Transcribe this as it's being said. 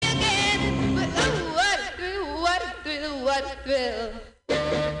what thrill.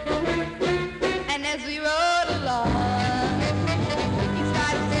 And as we rode along, he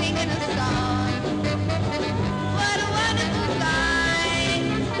started singing a song. What a wonderful sight,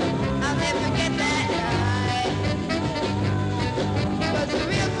 I'll never forget that night. He was a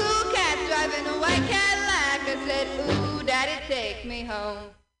real cool cat driving a white Cadillac. I said, ooh, daddy, take me home.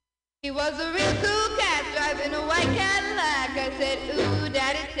 He was a real cool cat driving a white Cadillac. I said, ooh,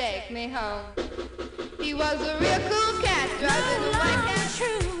 daddy, take me home. He was a real cool cat driving a white Cadillac.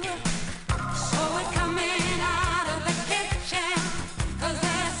 So we're coming out of the kitchen, 'cause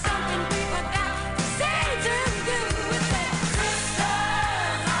there's something we forgot to say to you. It's that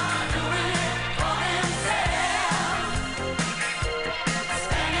sisters are doing it for themselves,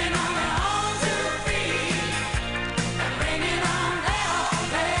 standing on their own 2 feet and ringing on their own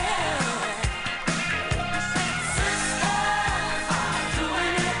bell. Sisters are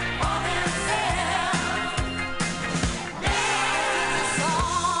doing it for themselves. There's a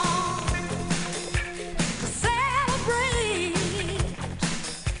song to celebrate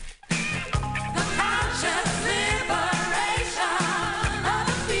the conscious liberation of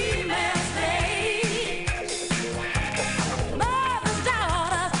the female state. Mothers,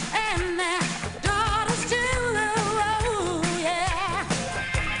 daughters, and their daughters too. Oh, yeah.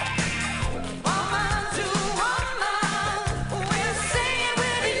 Woman to woman, we're singing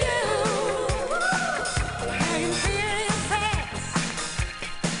with you. The imperial sex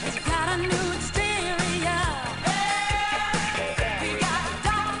has got a new exterior. We got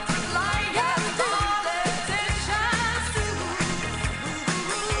doctors, lawyers, politicians too.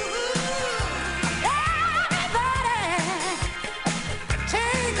 Everybody,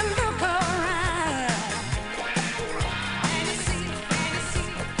 take a look around. And you see,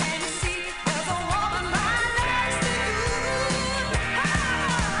 there's a woman right next to you. You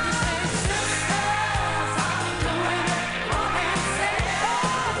say sisters are doing it for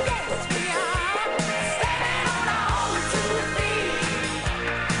themselves. Yes, we are. Standing on our own 2 feet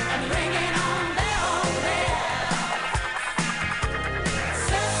and ringing on their own bell.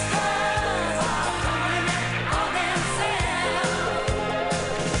 Sisters are doing it for themselves.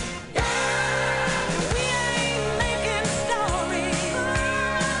 We ain't making stories.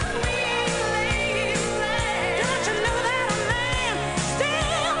 We ain't laying plans. Don't you know that a man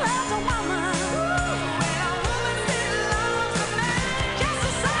still loves a woman? When a woman still loves a man just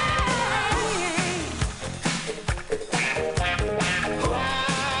the same.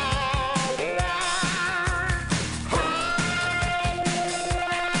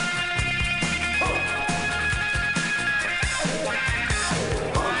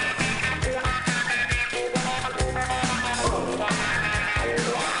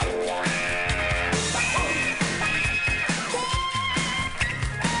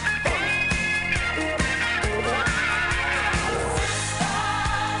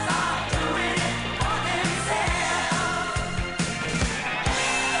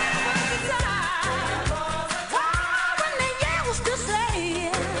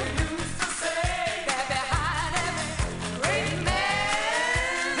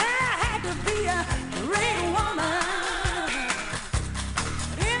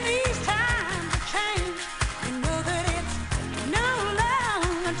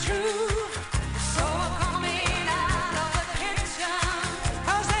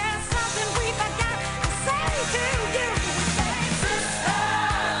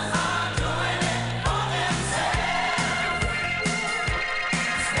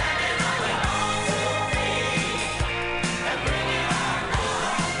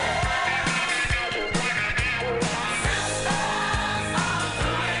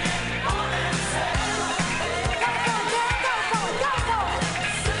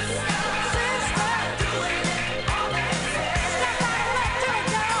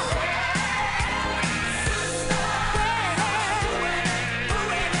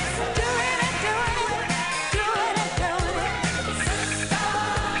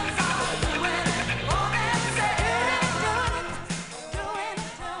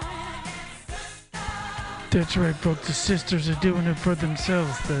 That's right, folks. The sisters are doing it for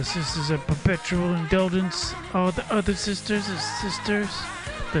themselves. The sisters of perpetual indulgence. All the other sisters are sisters,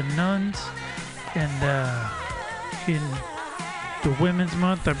 the nuns. And in the Women's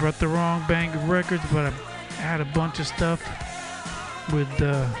Month, I brought the wrong bank of records, but I had a bunch of stuff with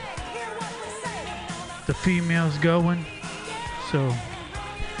the females going. So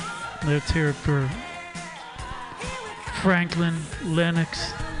let's hear it for Franklin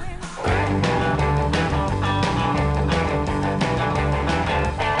Lennox.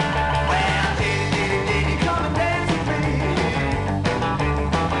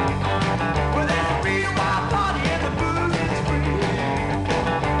 Well, there's a real wild party in the booth.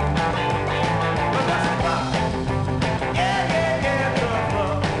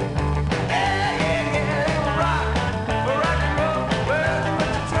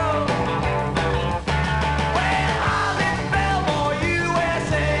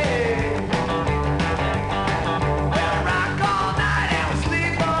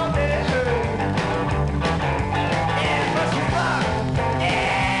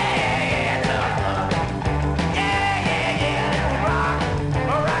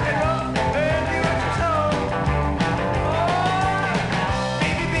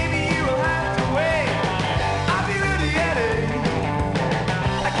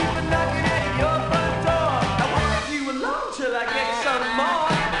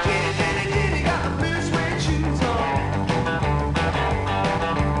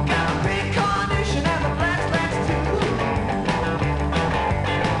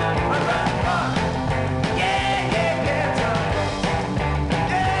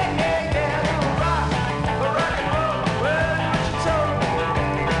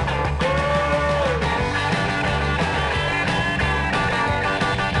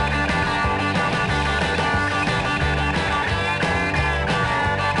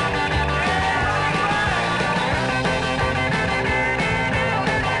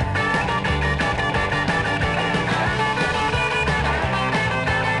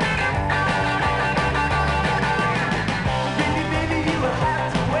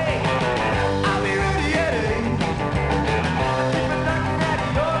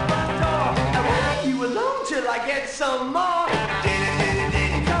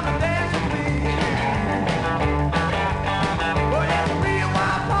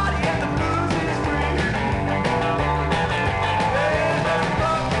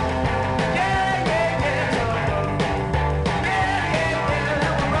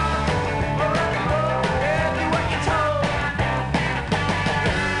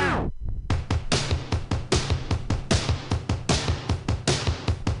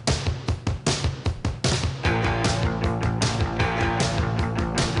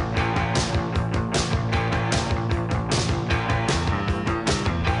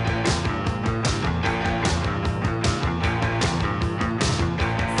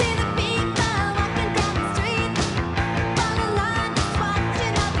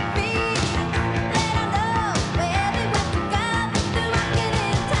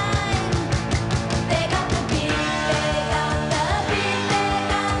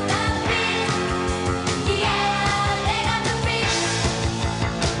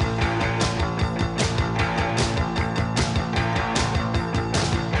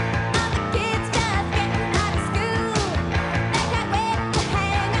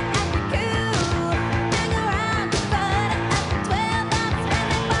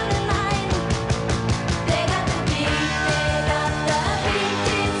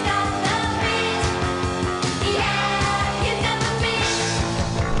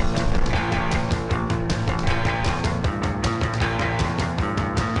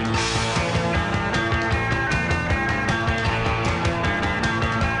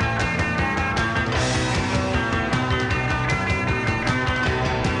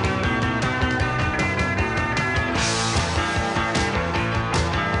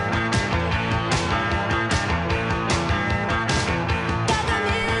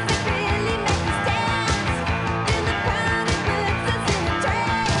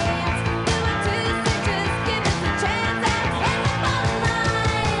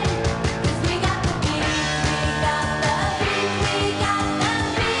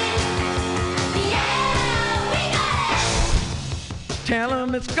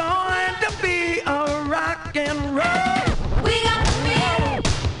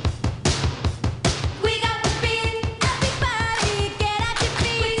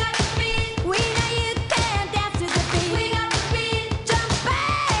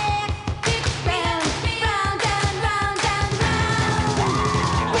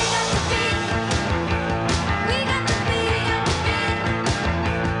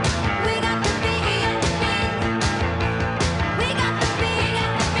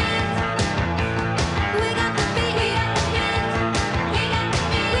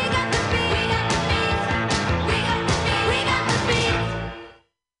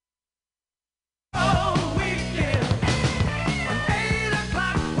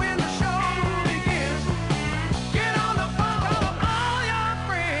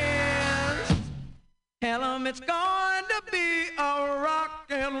 Tell 'em it's going to be a rock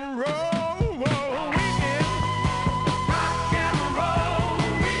and roll weekend. Rock and roll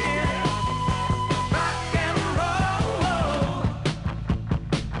weekend. Rock and roll.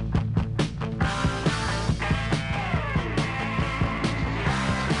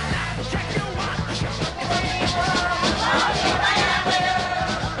 Check your watch.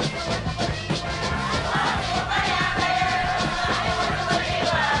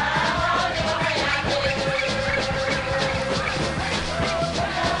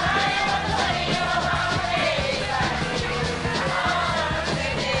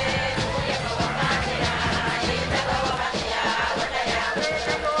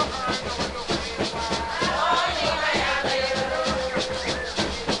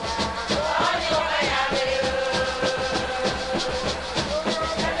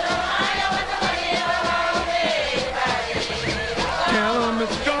 Tell 'em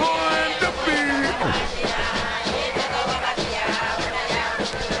it's going to be.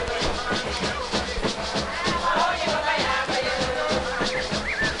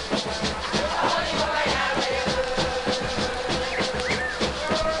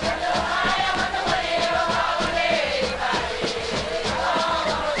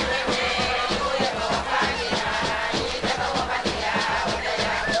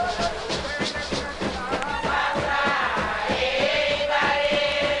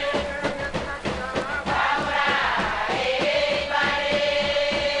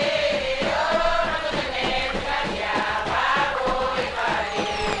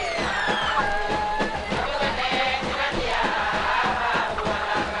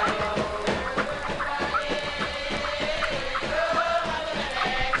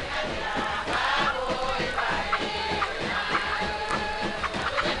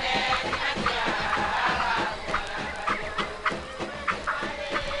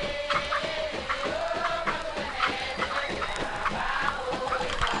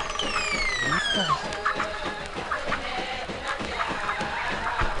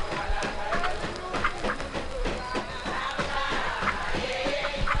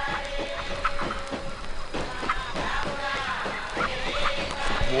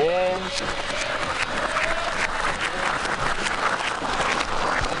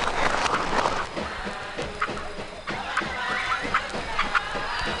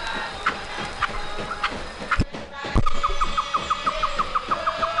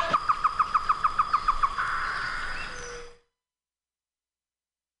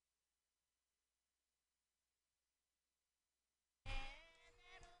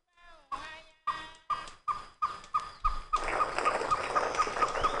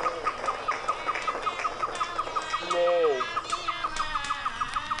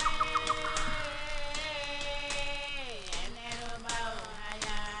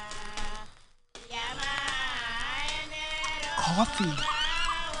 Coffee.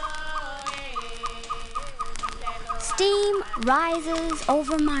 Steam rises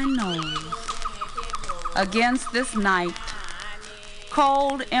over my nose. Against this night,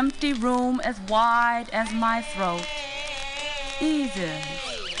 cold, empty room as wide as my throat, eases,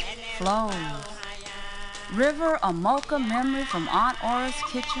 flows. River a mocha memory from Aunt Aura's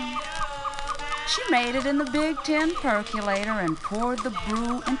kitchen. She made it in the big tin percolator and poured the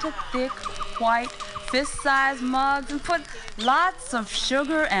brew into thick, white, fist-sized mugs and put lots of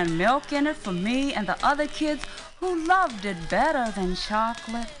sugar and milk in it for me and the other kids who loved it better than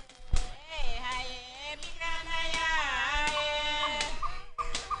chocolate.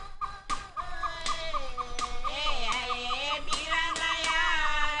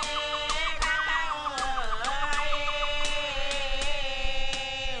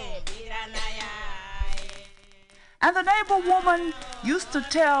 And the neighbor woman used to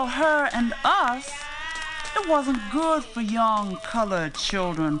tell her and us it wasn't good for young colored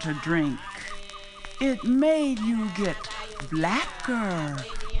children to drink. It made you get blacker.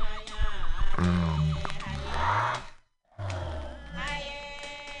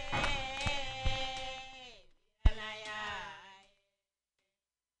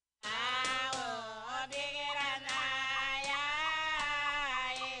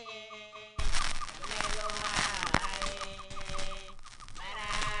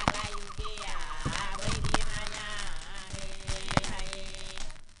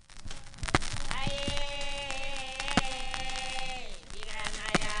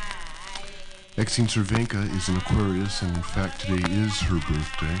 Exene Cervenka is an Aquarius, and in fact today is her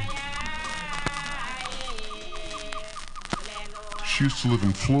birthday. She used to live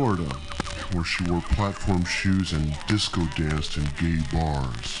in Florida, where she wore platform shoes and disco danced in gay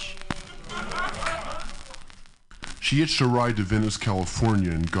bars. She hitched a ride to Venice, California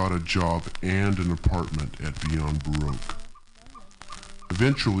and got a job and an apartment at Beyond Baroque.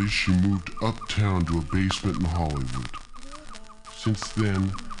 Eventually, she moved uptown to a basement in Hollywood. Since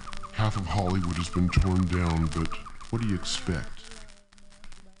then, half of Hollywood has been torn down, but what do you expect?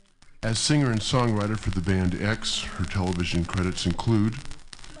 As singer and songwriter for the band X, her television credits include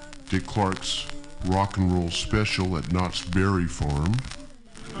Dick Clark's Rock and Roll Special at Knott's Berry Farm,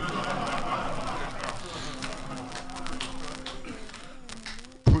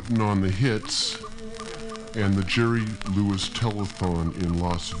 Putting on the Hits, and the Jerry Lewis Telethon in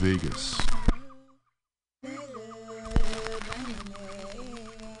Las Vegas.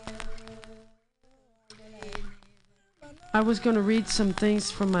 I was going to read some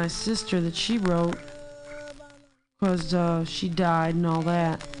things from my sister that she wrote, because she died and all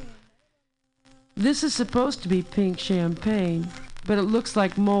that. This is supposed to be pink champagne, but it looks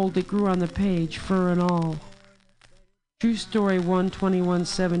like mold that grew on the page, fur and all. True story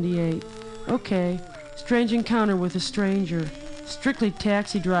 12178. Okay, strange encounter with a stranger. Strictly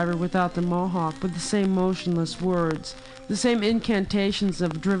taxi driver without the mohawk, but the same motionless words, the same incantations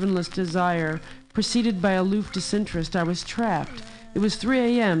of drivenless desire, preceded by aloof disinterest. I was trapped. It was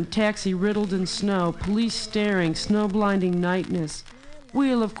 3 a.m., taxi riddled in snow, police staring, snow-blinding nightness.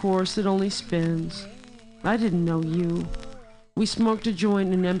 Wheel, of course, that only spins. I didn't know you. We smoked a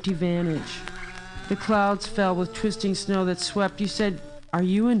joint in an empty Vantage. The clouds fell with twisting snow that swept. You said, "Are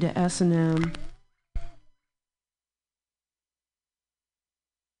you into S&M?"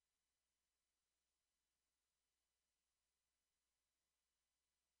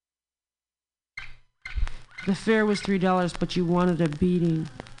 The fare was $3, but you wanted a beating.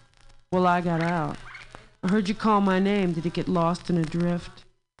 Well, I got out. I heard you call my name. Did it get lost in a drift?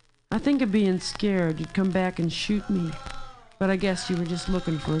 I think of being scared you'd come back and shoot me, but I guess you were just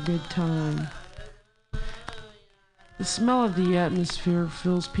looking for a good time. The smell of the atmosphere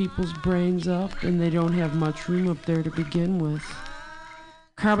fills people's brains up, and they don't have much room up there to begin with.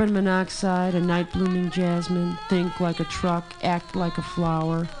 Carbon monoxide, a night-blooming jasmine, think like a truck, act like a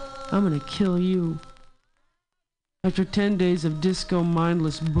flower. I'm gonna kill you. After 10 days of disco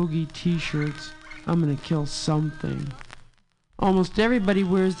mindless boogie t-shirts, I'm gonna kill something. Almost everybody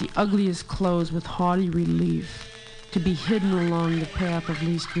wears the ugliest clothes with haughty relief, to be hidden along the path of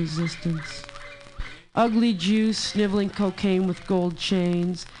least resistance. Ugly Jews sniveling cocaine with gold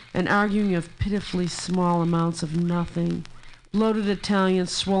chains and arguing of pitifully small amounts of nothing. Bloated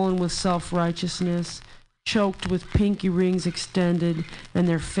Italians swollen with self-righteousness, choked with pinky rings extended and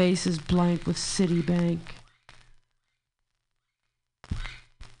their faces blank with Citibank.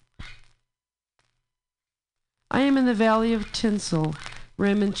 I am in the valley of tinsel.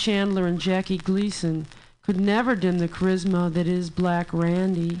 Raymond Chandler and Jackie Gleason could never dim the charisma that is Black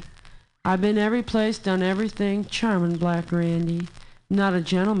Randy. I've been every place, done everything, charming Black Randy. Not a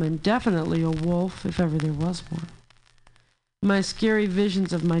gentleman, definitely a wolf, if ever there was one. My scary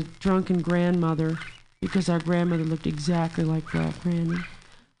visions of my drunken grandmother, because our grandmother looked exactly like Black Randy,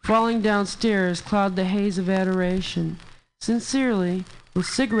 falling downstairs cloud the haze of adoration. Sincerely, with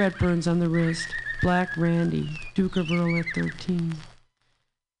cigarette burns on the wrist, Black Randy, Duke of Earl at 13.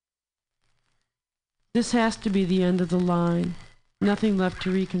 This has to be the end of the line. Nothing left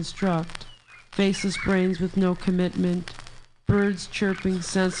to reconstruct. Faceless brains with no commitment. Birds chirping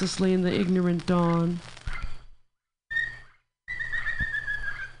senselessly in the ignorant dawn.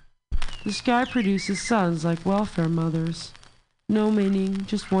 The sky produces sons like welfare mothers. No meaning,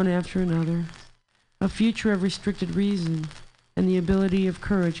 just one after another. A future of restricted reason, and the ability of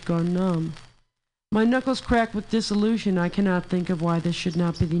courage gone numb. My knuckles crack with disillusion. I cannot think of why this should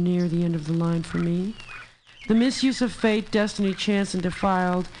not be near the end of the line for me. The misuse of fate, destiny, chance, and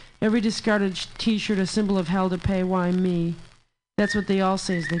defiled. Every discarded t-shirt a symbol of hell to pay. Why me? That's what they all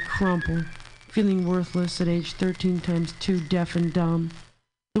say as they crumple, feeling worthless at age 13 times 2, deaf and dumb.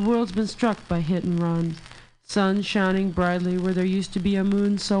 The world's been struck by hit and run. Sun shining brightly where there used to be a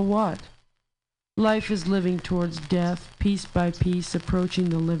moon, so what? Life is living towards death, piece by piece, approaching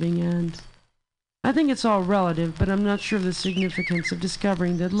the living end. I think it's all relative, but I'm not sure of the significance of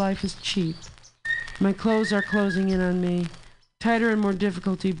discovering that life is cheap. My clothes are closing in on me, tighter and more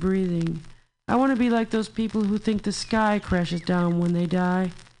difficulty breathing. I want to be like those people who think the sky crashes down when they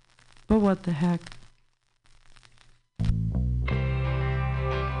die. But what the heck?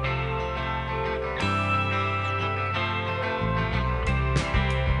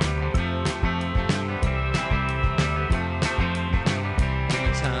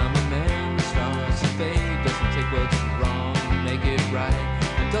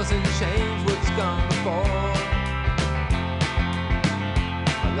 Doesn't change what's gone before.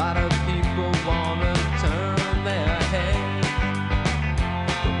 A lot of people wanna turn their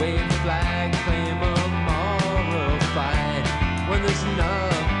wave the flag, claim a moral fight. When there's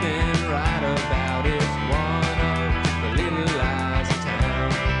nothing right about it, it's one of the little lies of town.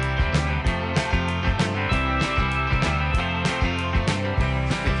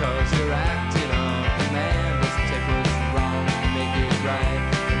 Just because you're acting on command doesn't take what's wrong to make it right.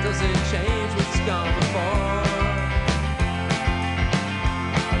 It doesn't change what's gone before.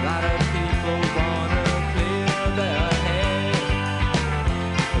 A lot of people wanna clear their head,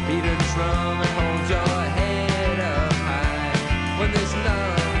 beat a drum and hold your head up high. When there's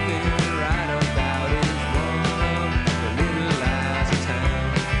nothing right about it, it's one of the little lies of town.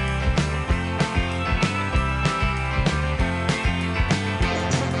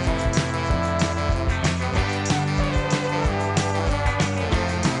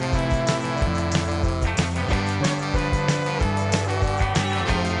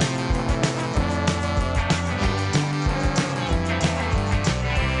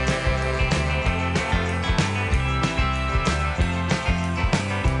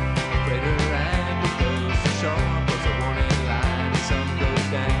 Greater anger goes to shore, puts a warning line, the sun goes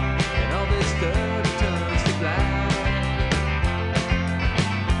down, and all this dirt turns to black.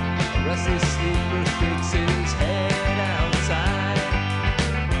 A restless sleeper sticks his head outside,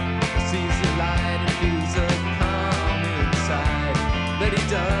 sees the light and feels a calm inside, but he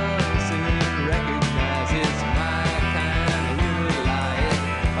doesn't recognize it's my kind of little light.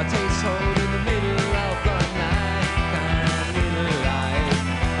 A taste hold in the middle of the night, kind of little light.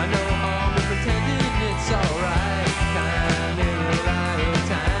 I know harm in pretending it's alright, kind of little light of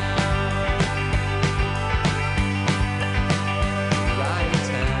town. Light of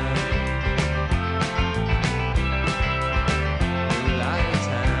town. Light of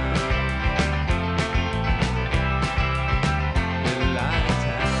town. Light of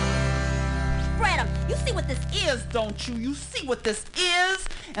town. Spread 'em. You see what this is, don't you? You see what this is?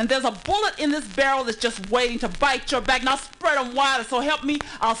 And there's a bullet in this barrel that's just waiting to bite your back. Now spread them wide, so help me,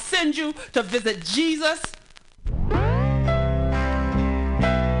 I'll send you to visit Jesus.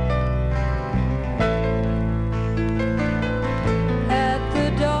 At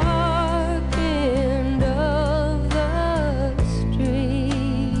the dark end of the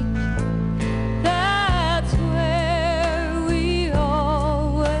street, that's where we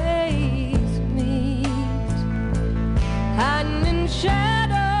always meet. Hiding in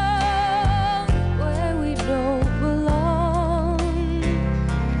shadows where we don't belong,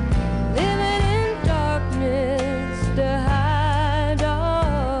 living in darkness to hide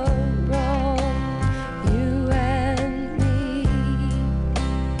our wrong. You and me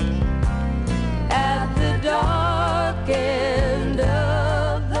at the dark end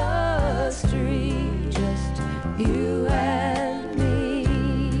of the street, just you and me.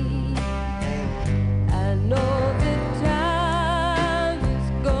 I know that time is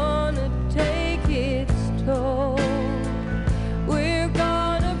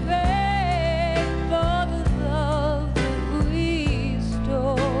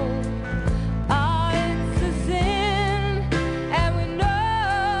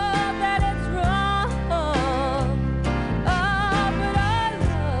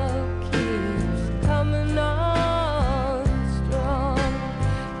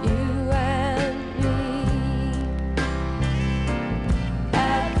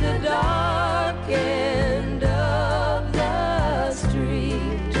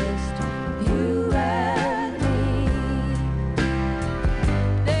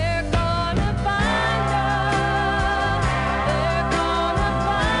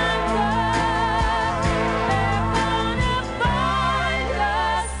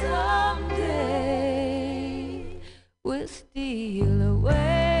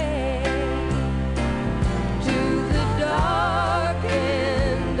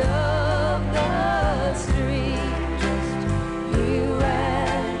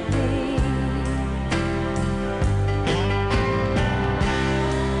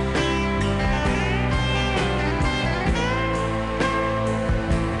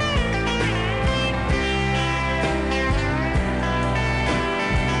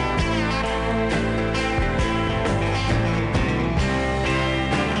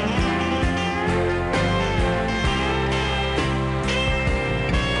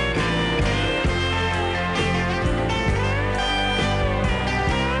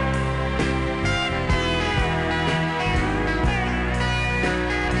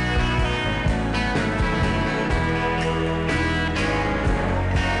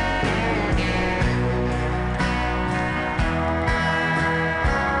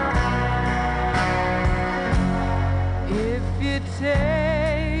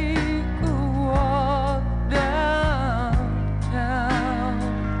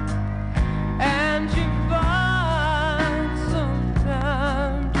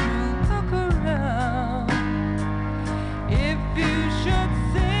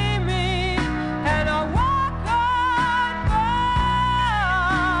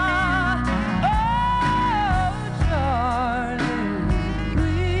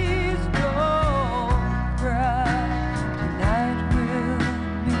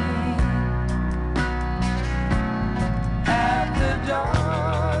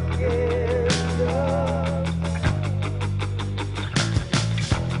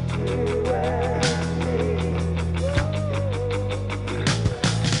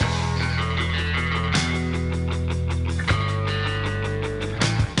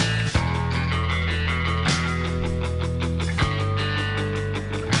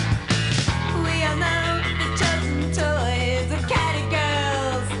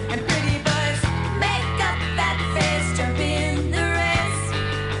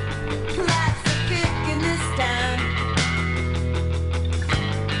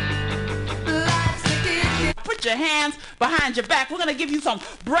your hands behind your back. We're going to give you some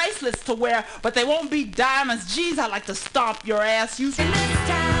bracelets to wear, but they won't be diamonds. Geez, I like to stomp your ass. You in this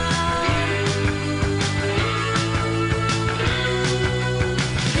town.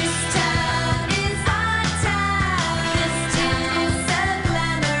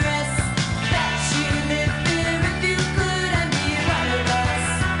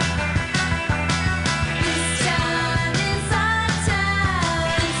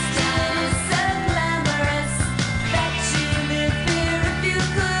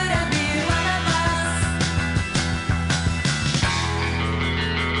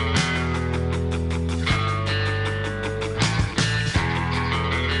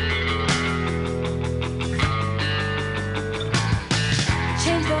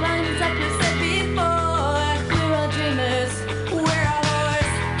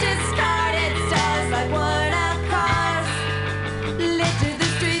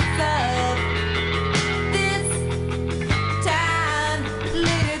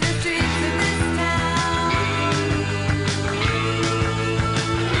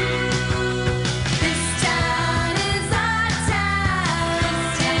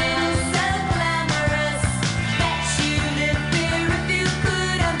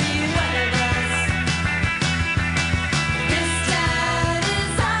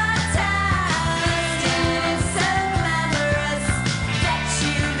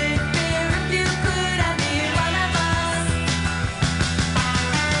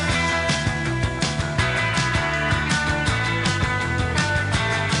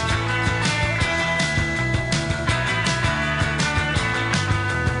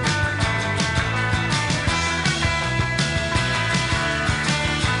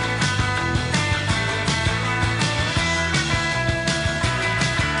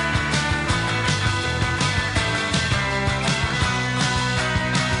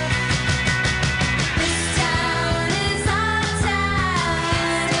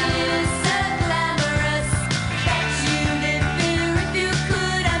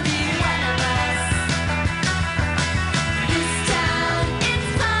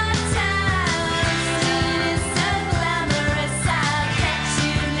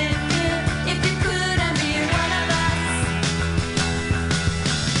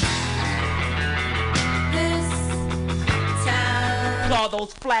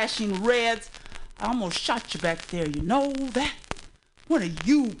 Those flashing reds. I almost shot you back there, you know that? When are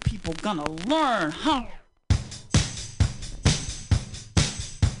you people gonna learn, huh?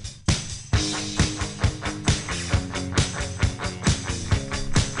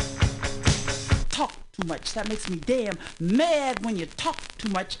 Talk too much, that makes me damn mad when you talk too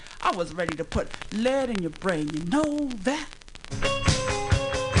much. I was ready to put lead in your brain, you know that?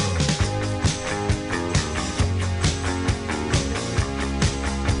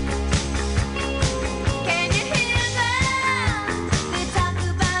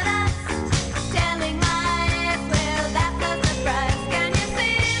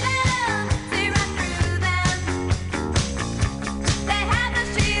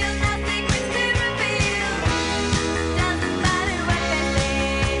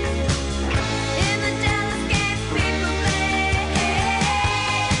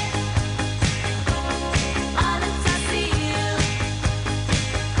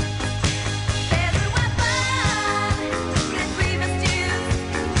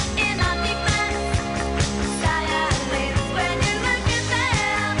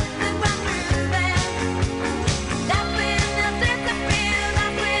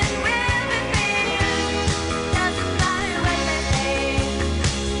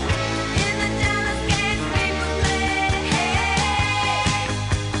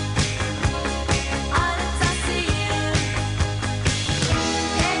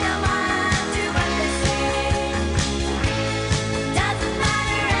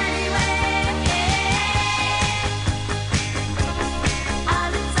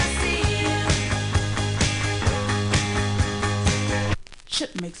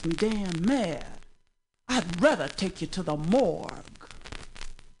 Makes me damn mad. I'd rather take you to the morgue.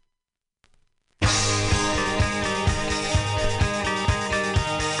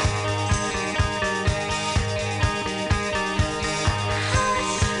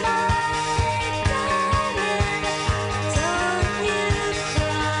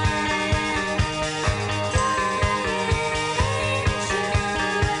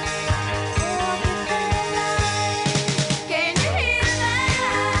 Can you hear that?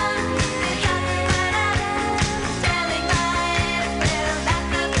 They're talking about us, telling my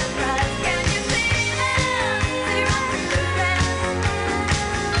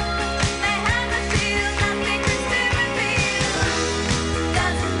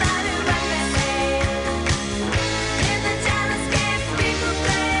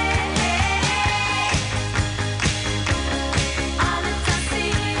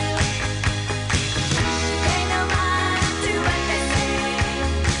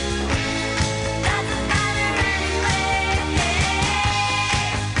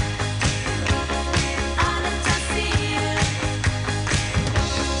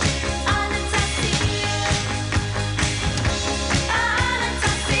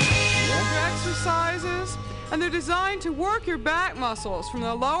to work your back muscles from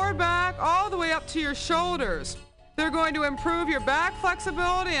the lower back all the way up to your shoulders. They're going to improve your back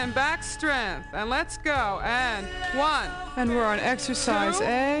flexibility and back strength. And let's go. And 1. And we're on exercise 2,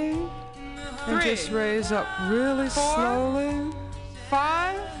 A. 3, And just raise up really 4, slowly.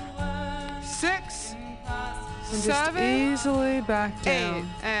 5, 6, And 7, just easily back 8. down.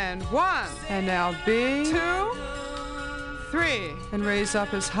 And 1, And now B. 2, 3, And raise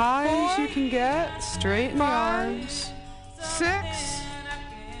up as high as 4, you can get. Straighten the 5, arms. 6,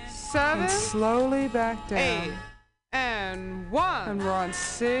 7, And slowly back 8. down. And And 1, we're on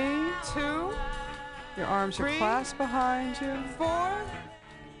C. 2, Your arms are 3, clasped behind you. 4,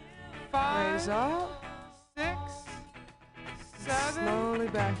 5, Raise up. 6, 7, Slowly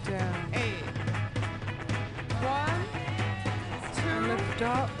back down. 8. 1, 2, And lift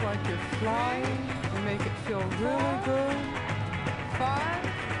up like you're flying. And make it feel really good. 5,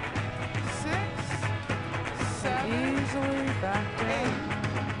 6, 7, And easily back 8. down.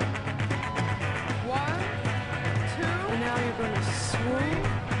 1, 2, And now you're going to swoop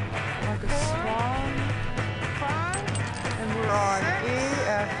like a 4, swan. 5, And we're on 6, E,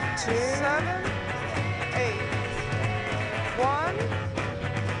 F, G. 7, 8. 1,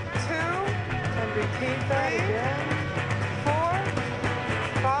 2, And repeat that 3, again. 4,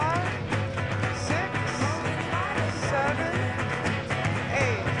 5, 6, 7,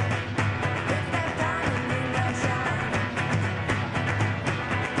 8.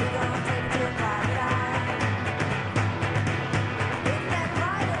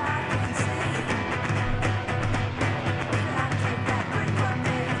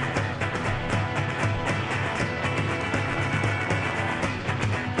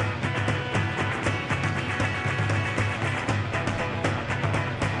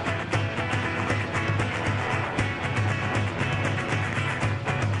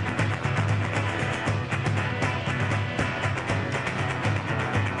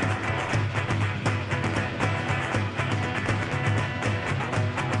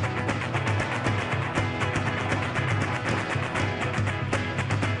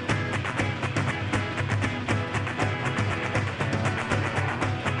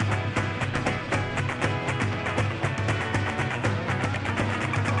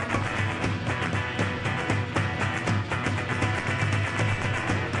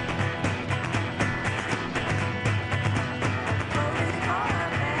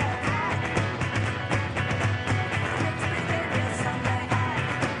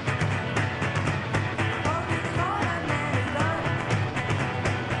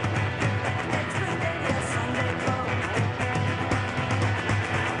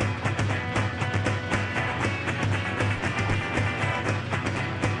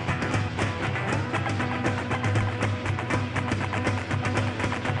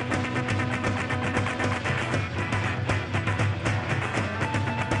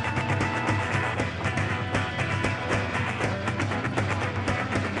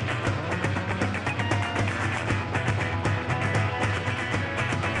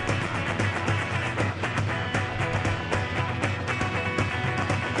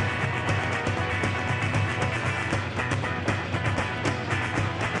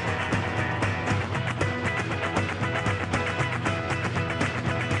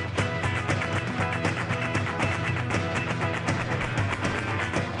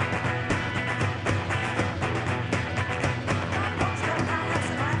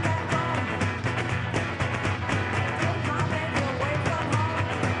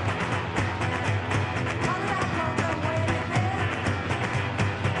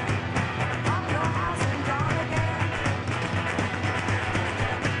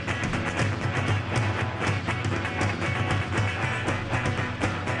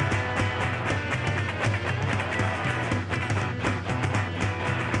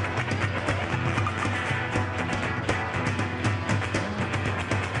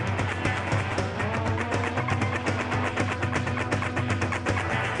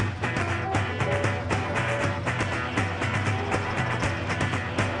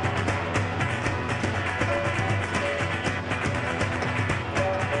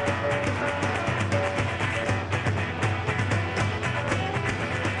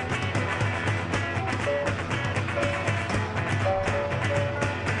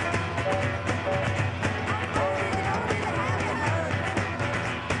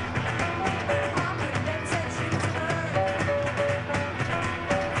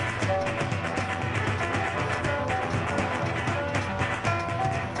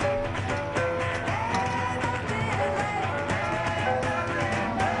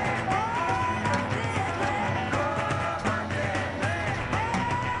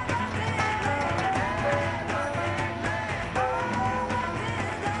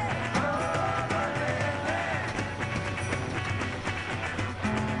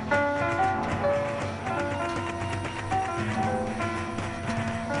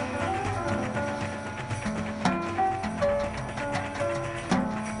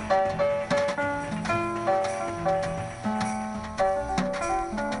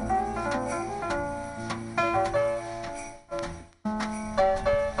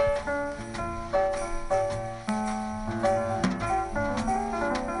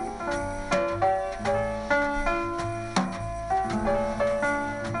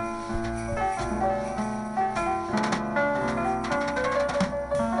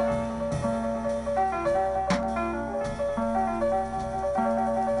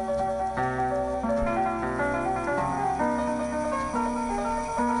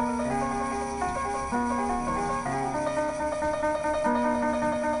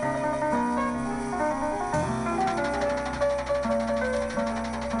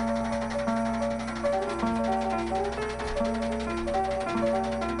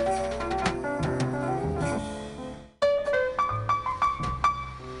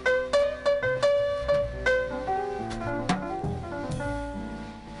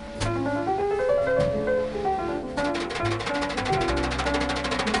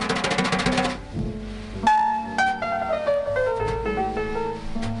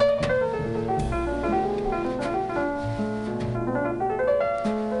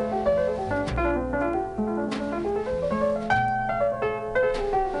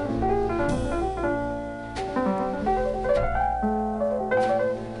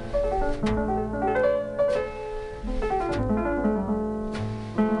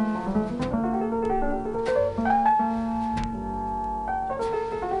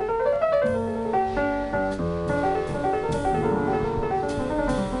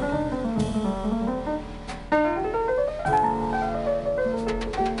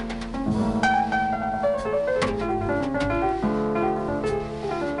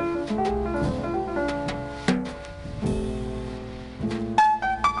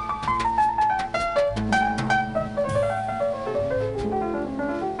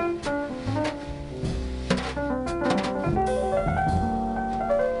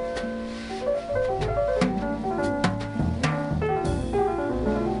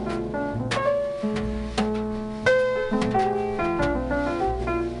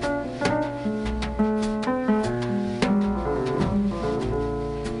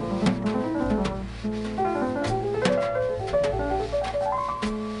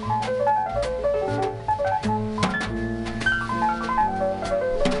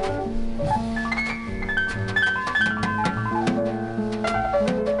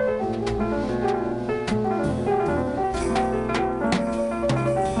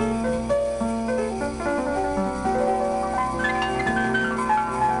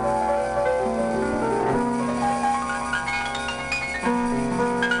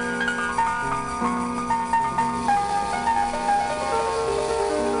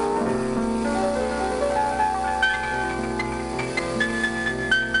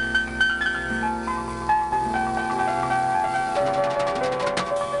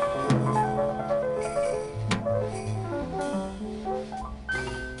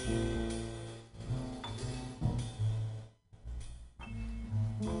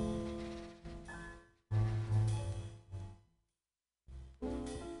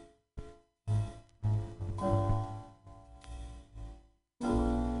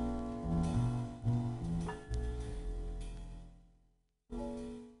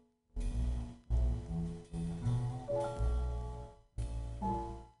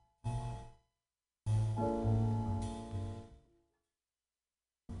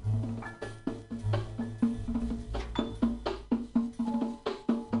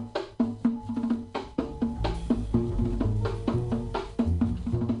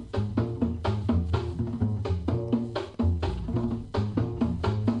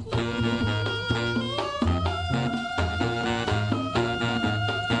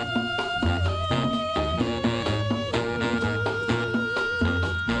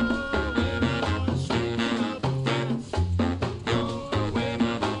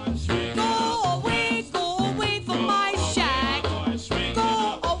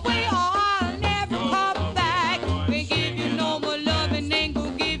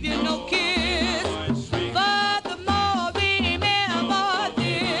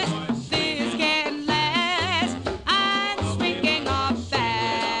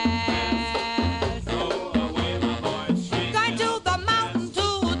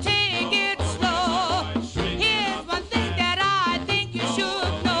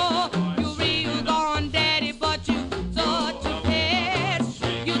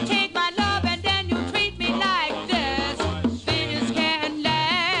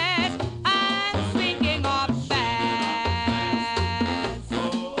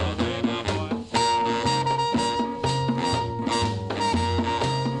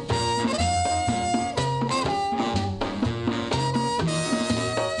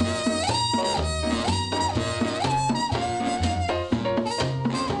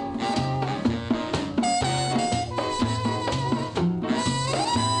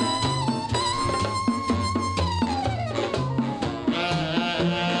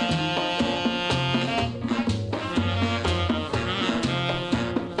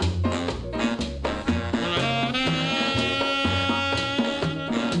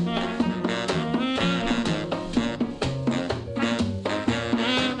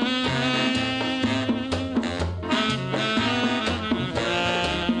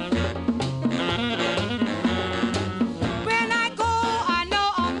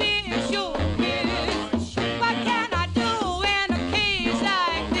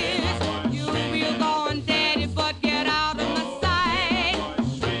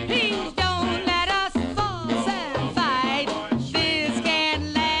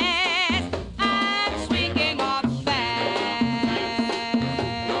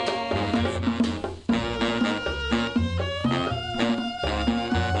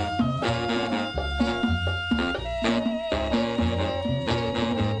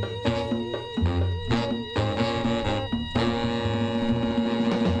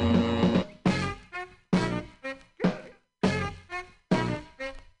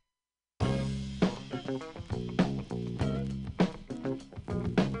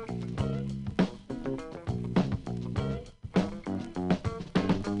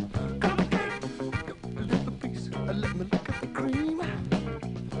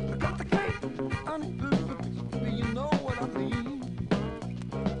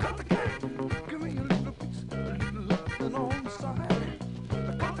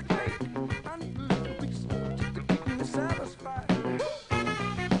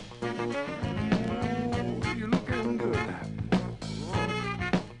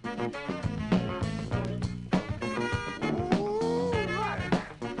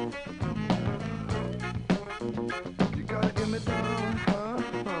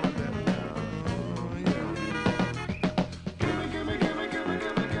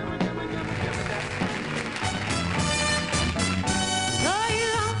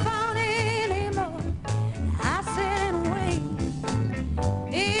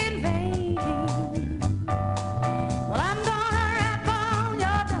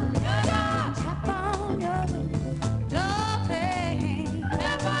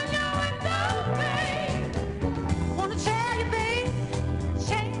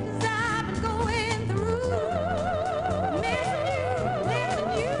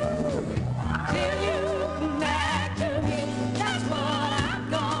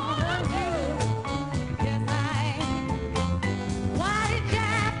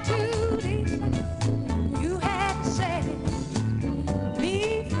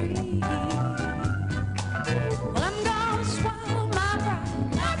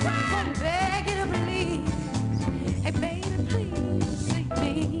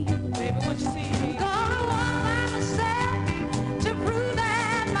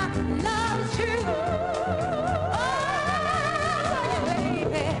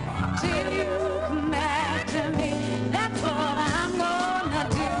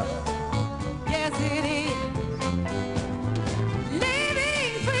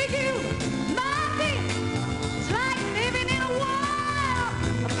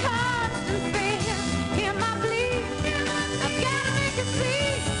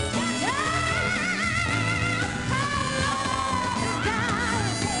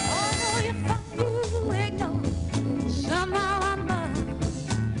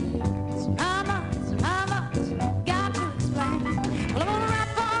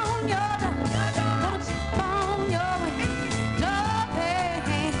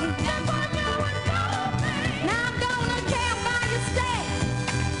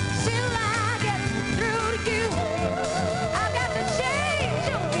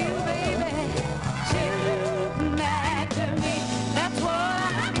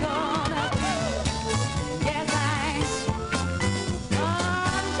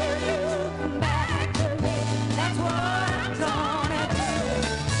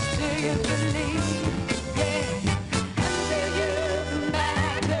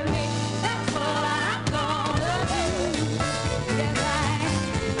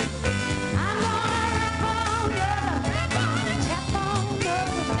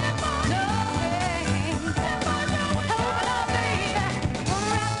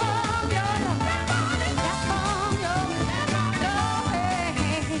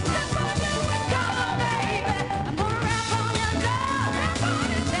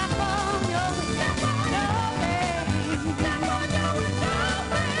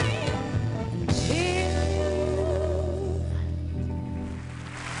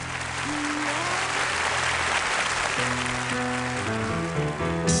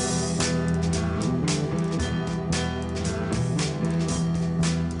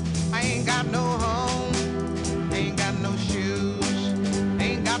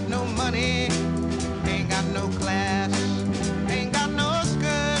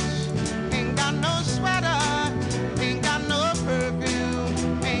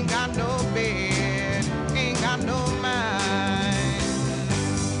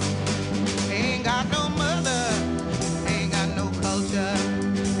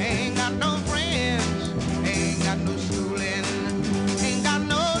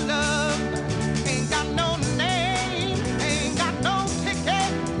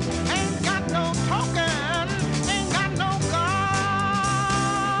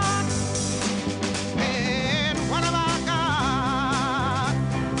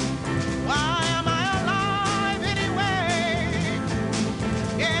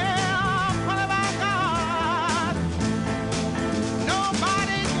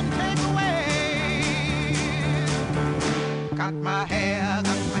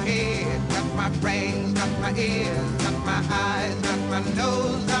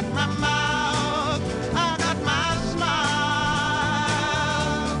 got my mouth, I got my smile.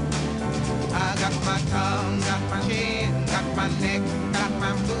 I got my tongue, got my chin, got my neck, got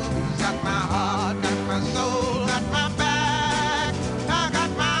my boobs, got my heart, got my soul, got my back, I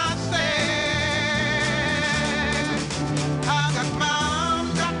got my sex. I got my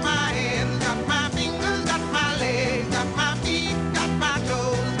arms, got my hands, got my fingers, got my legs, got my feet, got my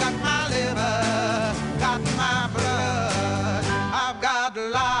toes, got my liver, got my blood. I've got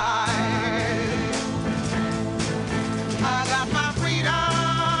life. I got my freedom.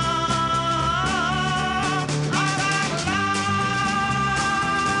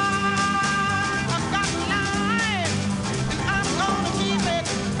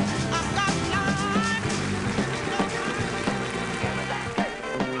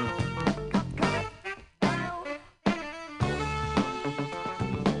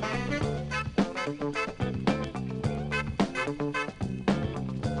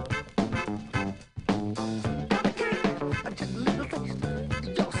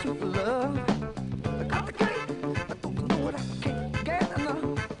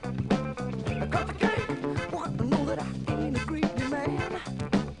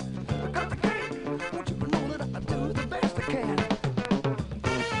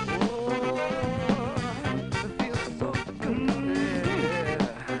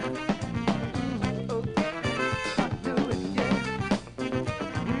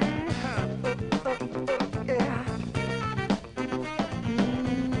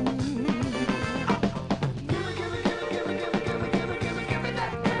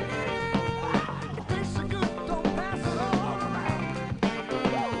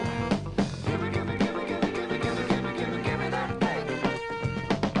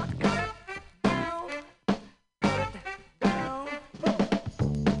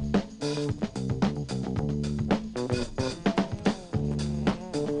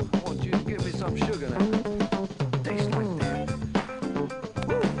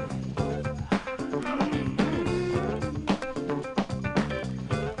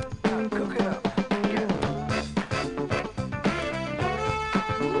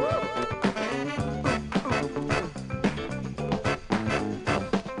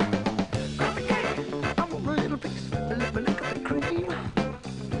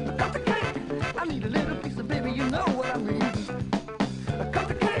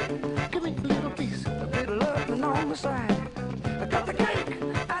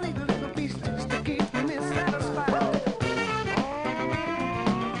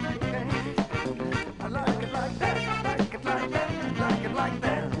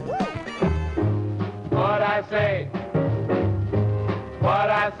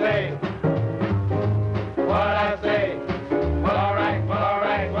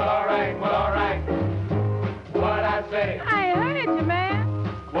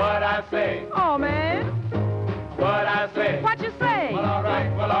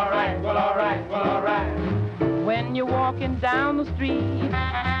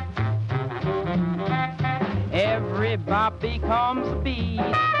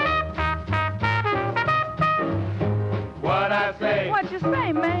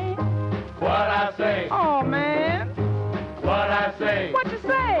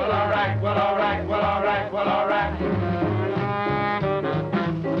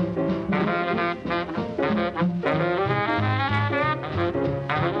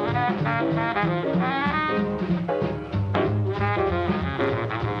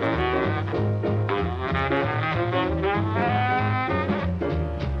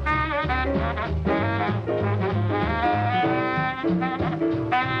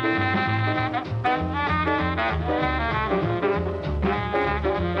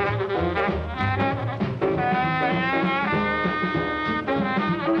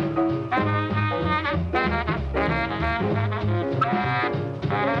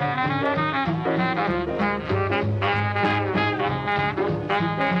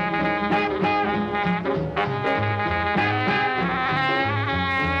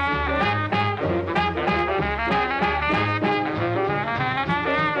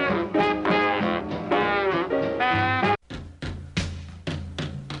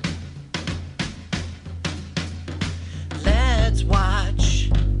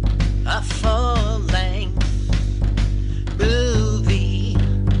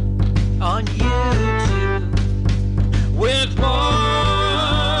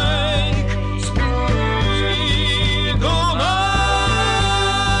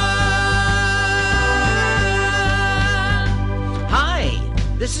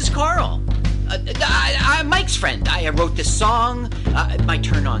 friend. I wrote this song. My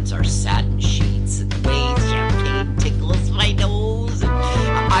turn-ons are satin sheets and the way champagne tickles my nose. And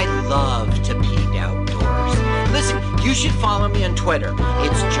love to peek outdoors. Listen, you should follow me on Twitter.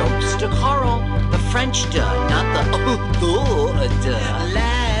 It's Jokes to Carl, the French duh, not the duh.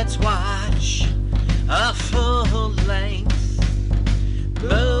 Let's watch a full-length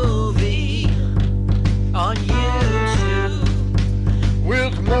movie on YouTube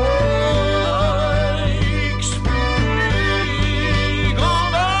with Mike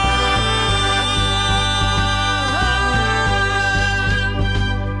Spiegelman.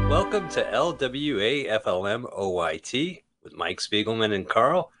 Welcome to LWAFLMOYT with Mike Spiegelman and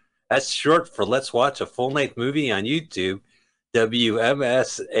Carl. That's short for Let's Watch a Full-Length Movie on YouTube,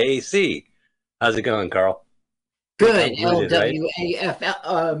 WMSAC. How's it going, Carl? Good.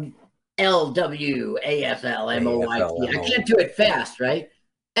 LWAFL. LWAFLMOYT. I can't do it fast, right?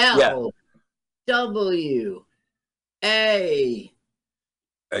 LWAF.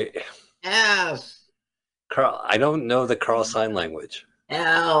 Carl, I don't know the Carl Sign Language.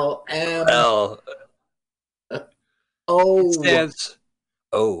 L. It stands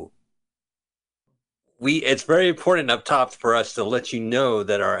O. It's very important up top for us to let you know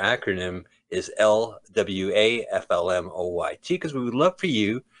that our acronym is LWAFLMOYT, because we would love for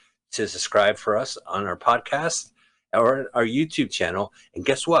you to subscribe for us on our podcast or our YouTube channel. And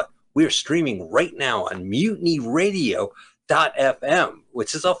guess what? We are streaming right now on MutinyRadio.fm,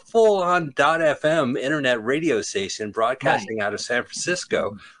 which is a full-on .fm internet radio station broadcasting out of San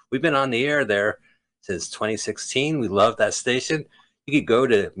Francisco. We've been on the air there since 2016. We love that station. You could go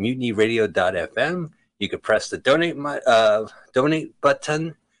to MutinyRadio.fm. You could press the donate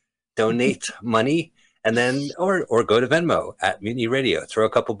button, donate money, and then or go to Venmo at Mutiny Radio. Throw a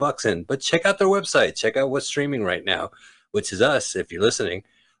couple bucks in. But check out their website. Check out what's streaming right now, which is us if you're listening.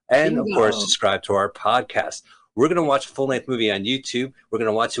 And, of course, subscribe to our podcast. We're going to watch a full-length movie on YouTube. We're going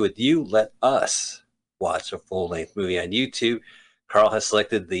to watch it with you. Let us watch a full-length movie on YouTube. Carl has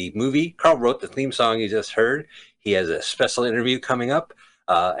selected the movie. Carl wrote the theme song you just heard. He has a special interview coming up.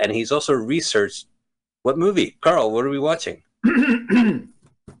 And he's also researched what movie. Carl, what are we watching?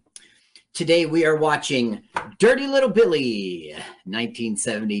 Today we are watching Dirty Little Billy,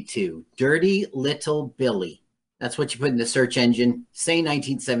 1972. Dirty Little Billy. That's what you put in the search engine. Say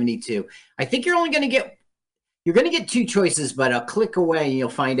 1972. I think you're going to get two choices, but a click away and you'll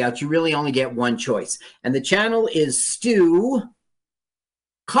find out you really only get one choice. And the channel is Stu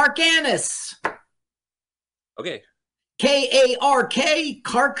Karkanis. Okay. K-A-R-K,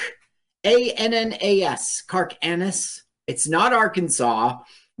 Kark, A-N-N-A-S. Karkanis. It's not Arkansas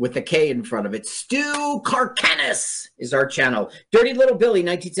with a K in front of it. Stu Karkanis is our channel. Dirty Little Billy,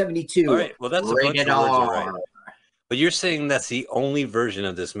 1972. All right. Well, that's a bunch of words, all right. But you're saying that's the only version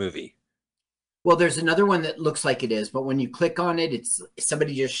of this movie. Well, there's another one that looks like it is, but when you click on it, it's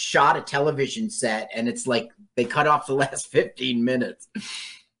somebody just shot a television set, and it's like they cut off the last 15 minutes.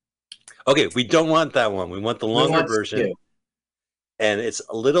 Okay, we don't want that one. We want the longer version. And it's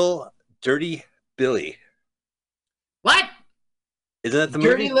Little Dirty Billy. What? Isn't that the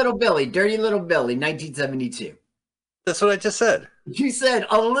Dirty movie? Little Billy, Dirty Little Billy, 1972. That's what I just said. You said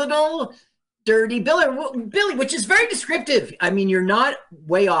a little Dirty Billy, which is very descriptive. I mean, you're not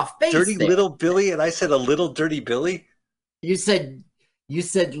way off base. Dirty Little Billy, and I said a little Dirty Billy? You said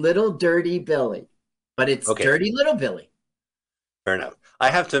Little Dirty Billy, but it's Dirty Little Billy. Fair enough. I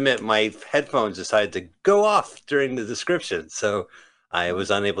have to admit, my headphones decided to go off during the description, so I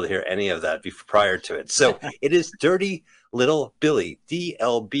was unable to hear any of that prior to it. So it is Dirty Little Billy,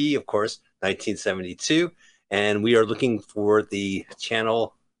 DLB, of course, 1972, and we are looking for the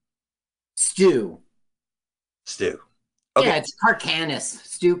channel Stu. Okay. Yeah, it's Karkanis.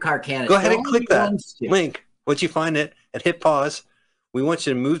 Stu Karkanis. Go ahead and click that link once you find it and hit pause. We want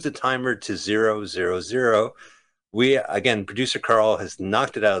you to move the timer to 000. Again, producer Carl has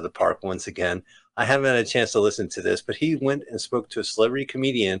knocked it out of the park once again. I haven't had a chance to listen to this, but he went and spoke to a celebrity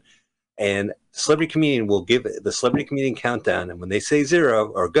comedian, and the celebrity comedian will give the celebrity comedian countdown. And when they say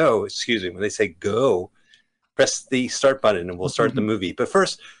when they say go, press the start button and we'll start the movie. But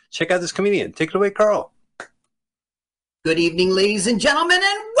first, check out this comedian. Take it away, Carl. Good evening, ladies and gentlemen,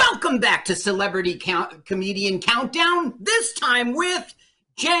 and welcome back to Celebrity Comedian Countdown, this time with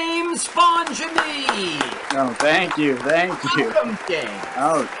James Bonjamy. Oh, thank you. Welcome, James.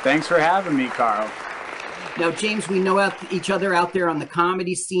 Oh, thanks for having me, Carl. Now, James, we know each other out there on the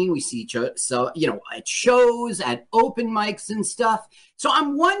comedy scene. We see each other, at shows, at open mics and stuff. So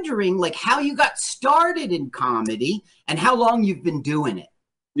I'm wondering, how you got started in comedy and how long you've been doing it.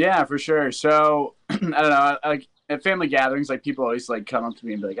 Yeah, for sure. So, I don't know, at family gatherings, people always, come up to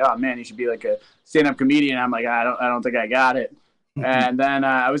me and be like, oh, man, you should be, a stand-up comedian. I'm like, I don't think I got it. And then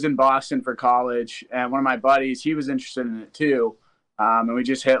I was in Boston for college, and one of my buddies, he was interested in it too. and we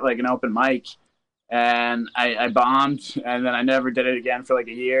just hit like an open mic, and I bombed, and then I never did it again for like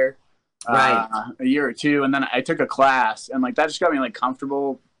a year. Right. A year or two, and then I took a class, and like that just got me like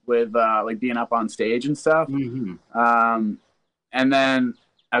comfortable with like being up on stage and stuff. And then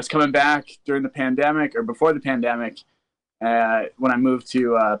I was coming back during the pandemic or before the pandemic when I moved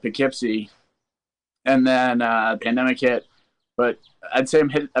to Poughkeepsie, and then the pandemic hit. But I'd say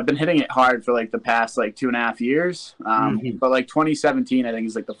I've been hitting it hard for like the past like 2.5 years. But like 2017, I think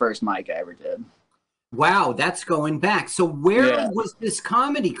is like the first mic I ever did. Wow, that's going back. So where was this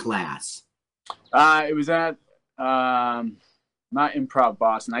comedy class? It was at not Improv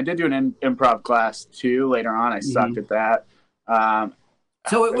Boston. I did do an improv class too later on. I sucked at that.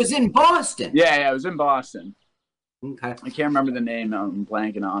 So it was in Boston? Yeah, it was in Boston. Okay. I can't remember the name. I'm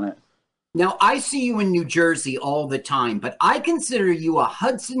blanking on it. Now, I see you in New Jersey all the time, but I consider you a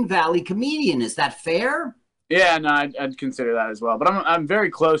Hudson Valley comedian. Is that fair? Yeah, no, I'd consider that as well. But I'm very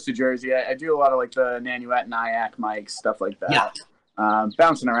close to Jersey. I do a lot of like the Nanuet, Nyack mics, stuff like that. Yeah.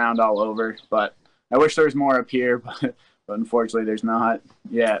 Bouncing around all over. But I wish there was more up here, but unfortunately there's not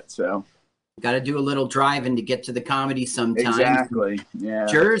yet. So got to do a little driving to get to the comedy sometime. Exactly. Yeah.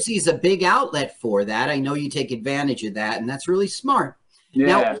 Jersey's a big outlet for that. I know you take advantage of that, and that's really smart. Yeah,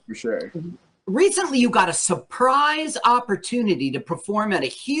 now, for sure. Recently, you got a surprise opportunity to perform at a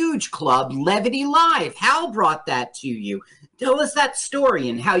huge club, Levity Live. Hal brought that to you. Tell us that story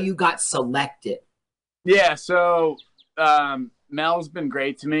and how you got selected. Yeah, so Mel's been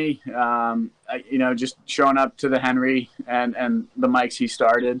great to me. Just showing up to the Henry and the mics he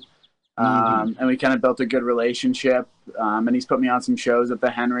started. And we kind of built a good relationship. And he's put me on some shows at the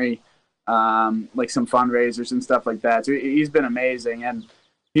Henry, like some fundraisers and stuff like that. So he's been amazing. And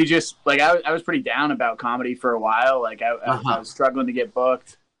he just, like, I was pretty down about comedy for a while. Like, I was struggling to get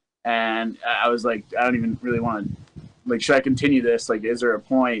booked. And I was like, I don't even really want to, like, should I continue this? Like, is there a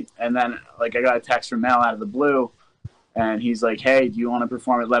point? And then, like, I got a text from Mel out of the blue. And he's like, hey, do you want to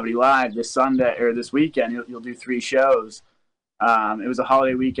perform at Levity Live this Sunday or this weekend? You'll do 3 shows. It was a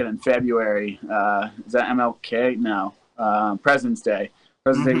holiday weekend in February. Is that MLK? No. President's Day.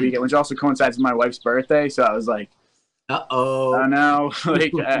 President's Day weekend, which also coincides with my wife's birthday. So I was like, uh-oh. I know.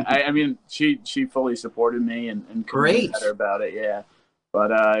 Like, I mean, she fully supported me and couldn't be better about it. Yeah.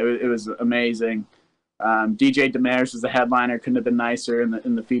 But it was amazing. DJ Demers was the headliner. Couldn't have been nicer.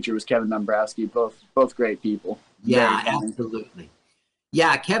 And the feature was Kevin Dombrowski. Both great people. Yeah, absolutely.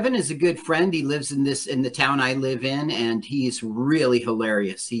 Yeah, Kevin is a good friend. He lives in the town I live in, and he's really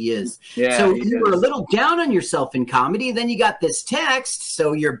hilarious. He is. Yeah. So you were a little down on yourself in comedy, then you got this text,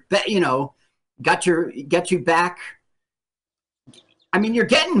 so you're got you back. I mean, you're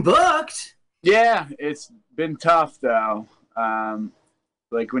getting booked. Yeah, it's been tough though.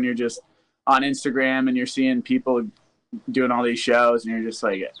 Like when you're just on Instagram and you're seeing people doing all these shows, and you're just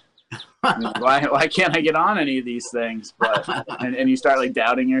like, why can't I get on any of these things? But and you start like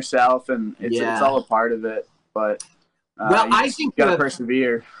doubting yourself, and it's all a part of it. But I think you gotta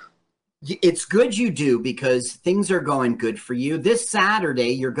persevere. It's good you do, because things are going good for you. This Saturday,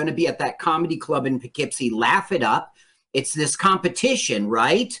 you're going to be at that comedy club in Poughkeepsie, Laugh It Up. It's this competition,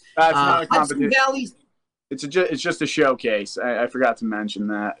 right? It's not a competition. Valley's... It's just a showcase. I forgot to mention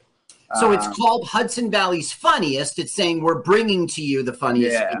that. So it's called Hudson Valley's Funniest. It's saying we're bringing to you the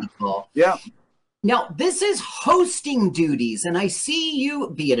funniest people. Yeah. Now, this is hosting duties, and I see you,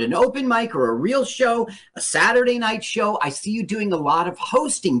 be it an open mic or a real show, a Saturday night show, I see you doing a lot of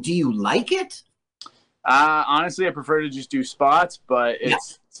hosting. Do you like it? Honestly, I prefer to just do spots, but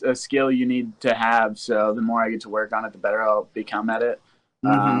it's a skill you need to have. So the more I get to work on it, the better I'll become at it.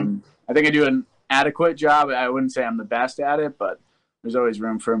 I think I do an adequate job. I wouldn't say I'm the best at it, but there's always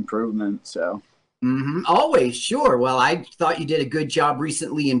room for improvement. So always, sure. Well, I thought you did a good job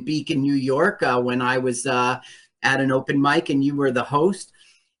recently in Beacon, New York, when I was at an open mic and you were the host.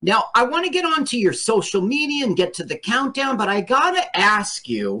 Now, I want to get onto your social media and get to the countdown, but I got to ask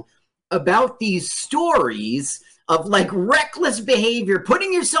you about these stories of like reckless behavior,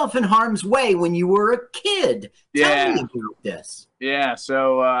 putting yourself in harm's way when you were a kid. Tell me about this. Yeah.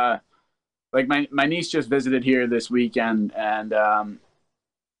 So, like my niece just visited here this weekend, and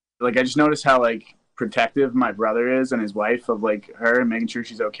like I just noticed how like protective my brother is and his wife of like her and making sure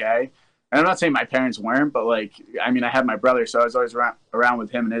she's okay. And I'm not saying my parents weren't, but like I mean I had my brother, so I was always around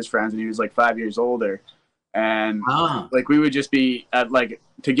with him and his friends, and he was like 5 years older. And like we would just be at like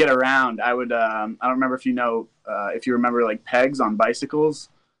to get around. I would I don't remember if you remember like pegs on bicycles,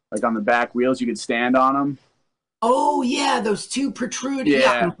 like on the back wheels, you could stand on them. Oh yeah, those two protruding.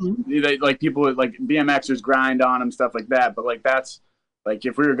 Yeah. Like people would like BMXers grind on them, stuff like that. But like that's like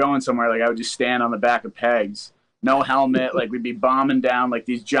if we were going somewhere, like I would just stand on the back of pegs no helmet. Like we'd be bombing down like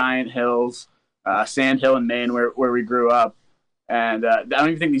these giant hills, Sand Hill in Maine, where we grew up. And I don't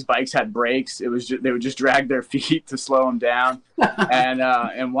even think these bikes had brakes. It was they would just drag their feet to slow them down.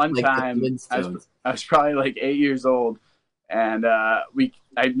 And one Like time, the I was probably like 8 years old, and I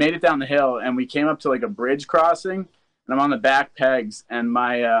made it down the hill, and we came up to like a bridge crossing, and I'm on the back pegs, and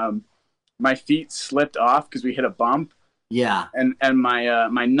my feet slipped off because we hit a bump. Yeah. And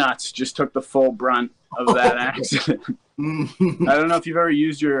my nuts just took the full brunt of that accident. I don't know if you've ever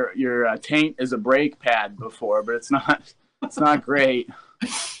used your taint as a brake pad before, but it's not great.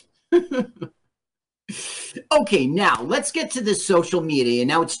 Okay, now let's get to the social media.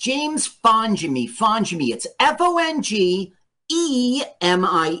 Now it's James Fongemie. It's Fongemie.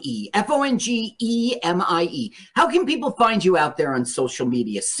 Fongemie. How can people find you out there on social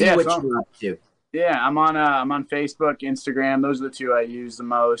media? See what you're up to. Yeah, I'm on Facebook, Instagram. Those are the two I use the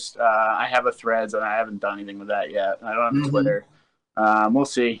most. I have a Threads, and I haven't done anything with that yet. I don't have a Twitter. We'll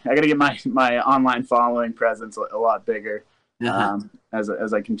see. I got to get my online following presence a lot bigger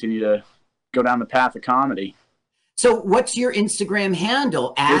as I continue to go down the path of comedy. So what's your Instagram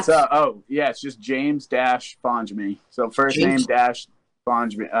handle? It's just James-Fongemie. So first name dash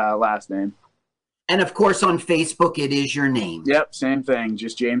Fongemie, last name. And of course on Facebook it is your name. Yep, same thing.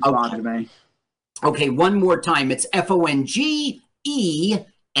 Just James Fongemie. Okay, one more time. It's Fongemie.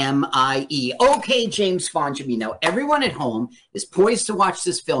 Okay, James Fongemie. Now, everyone at home is poised to watch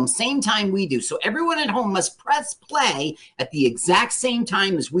this film same time we do. So everyone at home must press play at the exact same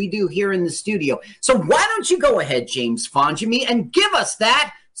time as we do here in the studio. So why don't you go ahead, James Fongemie, and give us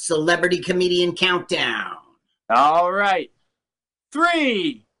that celebrity comedian countdown. All right.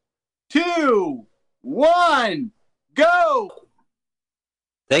 3, 2, 1, go!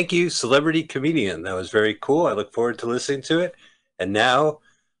 Thank you, celebrity comedian. That was very cool. I look forward to listening to it. And now,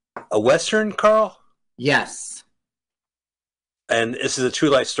 a Western, Carl? Yes. And this is a true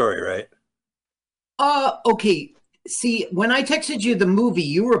life story, right? Okay. See, when I texted you the movie,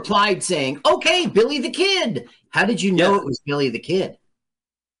 you replied saying, okay, Billy the Kid. How did you know it was Billy the Kid?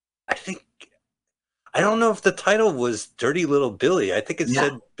 I don't know if the title was Dirty Little Billy. I think it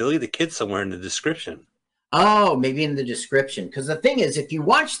said Billy the Kid somewhere in the description. Oh, maybe in the description. Because the thing is, if you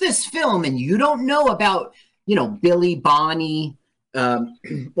watch this film and you don't know about, Billy Bonnie,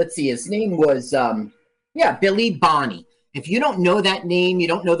 let's see, his name was, Billy Bonnie. If you don't know that name, you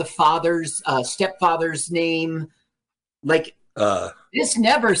don't know the stepfather's name, this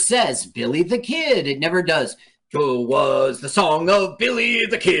never says Billy the Kid. It never does. So was the song of Billy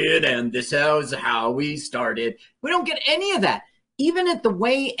the Kid, and this is how we started. We don't get any of that. Even at the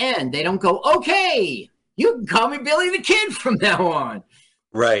way end, they don't go, okay, you can call me Billy the Kid from now on.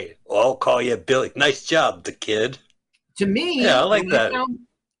 Right. Well, I'll call you Billy. Nice job, the kid. To me, I like that.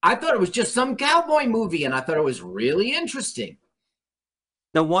 I thought it was just some cowboy movie, and I thought it was really interesting.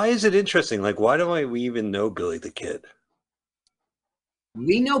 Now, why is it interesting? Why do we even know Billy the Kid?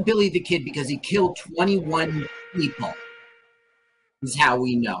 We know Billy the Kid because he killed 21 people. Is how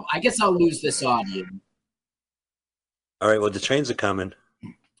we know. I guess I'll lose this audio. All right, well, the trains are coming.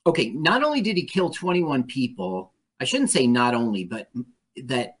 Okay, not only did he kill 21 people, I shouldn't say not only, but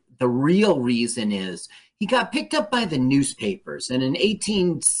that the real reason is he got picked up by the newspapers. And in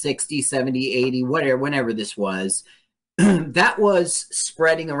 1860, 70, 80, whenever this was, that was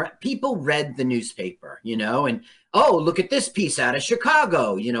spreading around. People read the newspaper, and, oh, look at this piece out of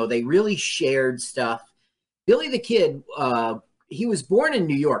Chicago. They really shared stuff. Billy the Kid, he was born in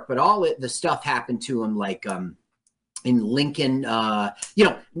New York, but all the stuff happened to him in Lincoln,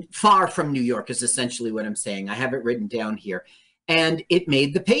 far from New York is essentially what I'm saying. I have it written down here. And it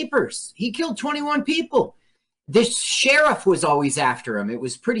made the papers. He killed 21 people. This sheriff was always after him. It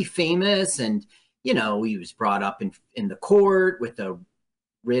was pretty famous. And, he was brought up in the court with a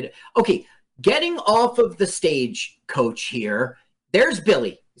writ. Okay, getting off of the stage coach here. There's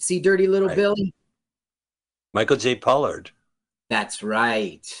Billy. See Dirty Little Billy? Michael J. Pollard. That's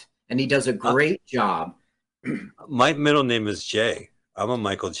right. And he does a great job. My middle name is Jay. I'm a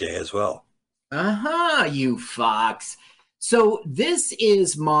Michael J. as well. You fox. So this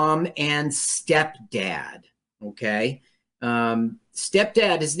is mom and stepdad, okay?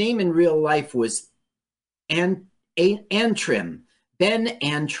 Stepdad, his name in real life was Antrim, Ben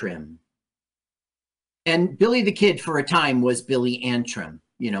Antrim. And Billy the Kid for a time was Billy Antrim,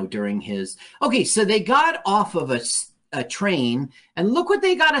 during his... Okay, so they got off of a train, and look what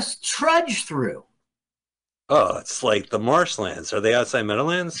they got us trudge through. Oh, it's like the marshlands. Are they outside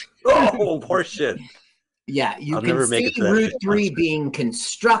Meadowlands? Oh, horseshit. Yeah, you can see Route 3 being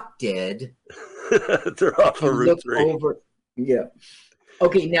constructed. They're off of Route 3. Yeah.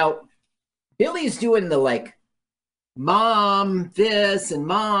 Okay, now, Billy's doing the, Mom, this, and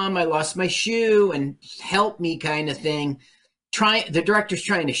Mom, I lost my shoe, and help me kind of thing. The director's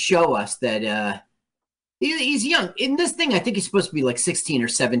trying to show us that he's young. In this thing, I think he's supposed to be like 16 or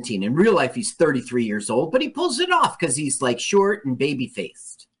 17. In real life, he's 33 years old, but he pulls it off because he's like short and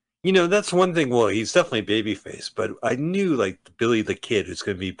baby-faced. You know, that's one thing. Well, he's definitely baby-faced, but I knew like Billy the Kid is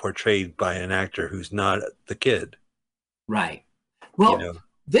going to be portrayed by an actor who's not the kid. Right. Well, You know,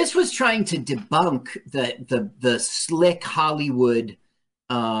 this was trying to debunk the slick Hollywood,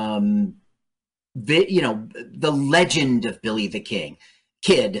 the legend of Billy the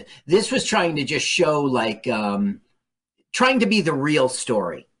Kid. This was trying to just show like trying to be the real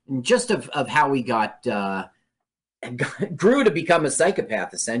story, and just of how he grew to become a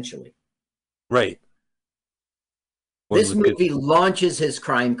psychopath, essentially. right. This movie launches his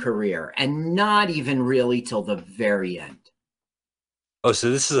crime career, and not even really till the very end. Oh, so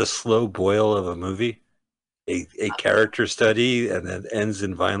this is a slow boil of a movie, a character study, and then ends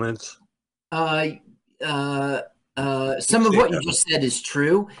in violence. Some of what you just said is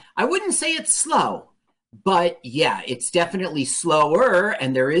true. I wouldn't say it's slow, but yeah, it's definitely slower,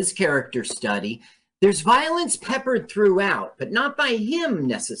 and there is character study. There's violence peppered throughout, but not by him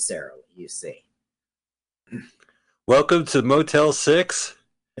necessarily, you see. Welcome to Motel 6.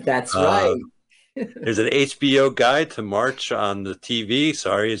 That's right. There's an HBO guide to March on the TV.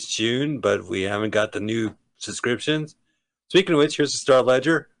 Sorry, it's June, but we haven't got the new subscriptions. Speaking of which, here's the Star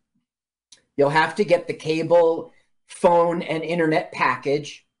Ledger. You'll have to get the cable, phone, and internet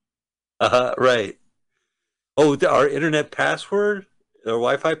package. Right. Oh, our internet password, our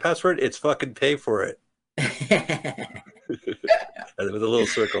Wi-Fi password, it's fucking pay for it. With a little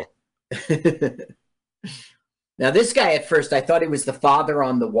circle. Now, this guy at first, I thought he was the father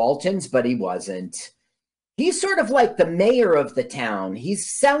on the Waltons, but he wasn't. He's sort of like the mayor of the town. He's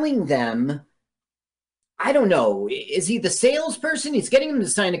selling them. I don't know. Is he the salesperson? He's getting them to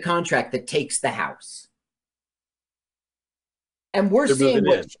sign a contract that takes the house. And we're seeing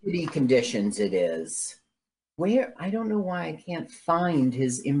what shitty conditions it is. Where? I don't know why I can't find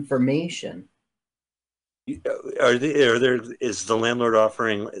his information. Is the landlord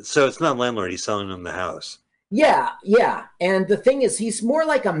offering? So it's not landlord. He's selling them the house. Yeah. And the thing is, he's more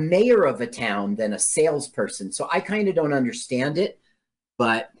like a mayor of a town than a salesperson. So I kind of don't understand it,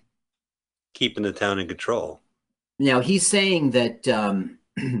 but keeping the town in control. Now he's saying that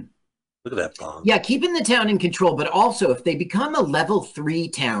look at that bomb. Yeah, keeping the town in control, but also if they become a level 3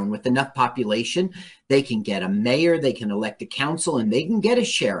 town with enough population, they can get a mayor, they can elect a council, and they can get a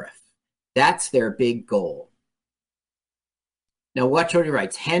sheriff. That's their big goal. Now watch what he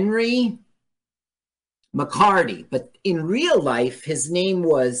writes. Henry McCarty, but in real life, his name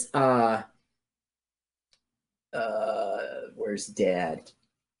was where's Dad?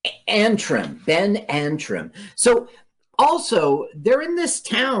 Antrim, Ben Antrim. So also, they're in this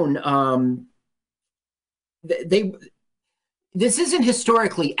town. This isn't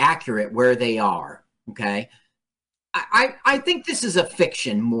historically accurate where they are. Okay, I think this is a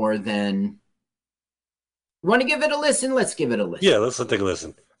fiction more than. Want to give it a listen? Let's give it a listen. Yeah, let's take a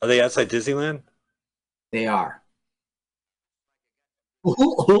listen. Are they outside Disneyland? They are.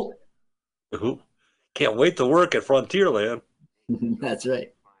 Can't wait to work at Frontierland. That's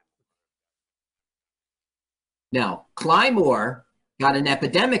right. Now, Clymore got an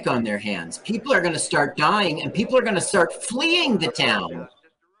epidemic on their hands. People are going to start dying, and people are going to start fleeing the town.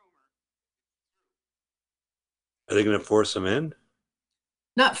 Are they going to force them in?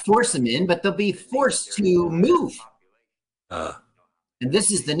 Not force them in, but they'll be forced to move. And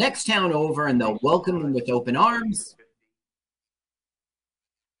this is the next town over, and they'll welcome them with open arms.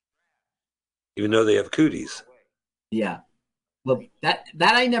 Even though they have cooties. Yeah. Well, that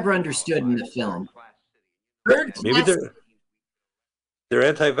I never understood in the film. Maybe they're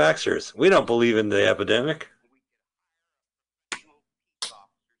anti-vaxxers. We don't believe in the epidemic.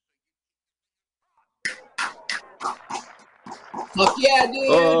 Fuck yeah, dude!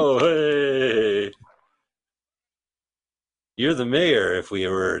 Oh, hey! You're the mayor if we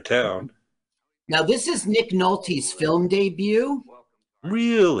were a town. Now, this is Nick Nolte's film debut.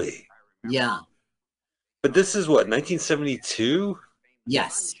 Really? Yeah. But this is what, 1972?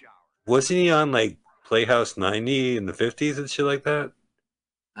 Yes. Wasn't he on like Playhouse 90 in the 50s and shit like that?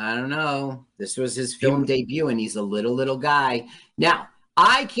 I don't know. This was his film debut, and he's a little guy. Now,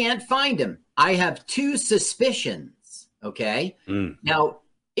 I can't find him. I have 2 suspicions, okay? Now,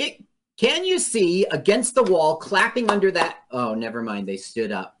 can you see against the wall clapping under that? Oh, never mind. They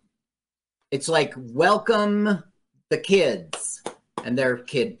stood up. It's like, welcome the kids. And their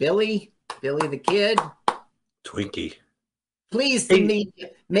kid, Billy the Kid. Twinkie. Pleased to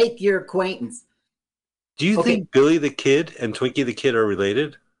make your acquaintance. Do you Okay. think Billy the Kid and Twinkie the Kid are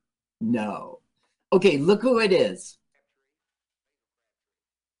related? No. Okay, look who it is.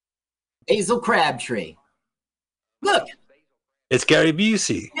 Hazel Crabtree. Look. It's Gary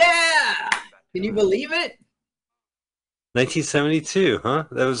Busey. Yeah. Can you believe it? 1972, huh?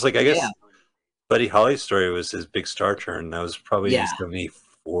 That was like, I guess, Yeah. Buddy Holly's story was his big star turn. That was probably Yeah.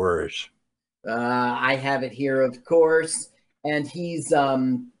 74-ish. I have it here, of course, and he's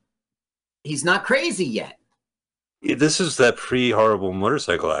not crazy yet. Yeah, this is that pre-horrible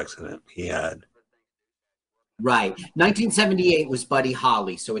motorcycle accident he had. Right. 1978 was Buddy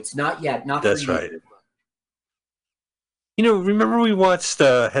Holly, so it's not yet. Not That's for you. right. You know, remember we watched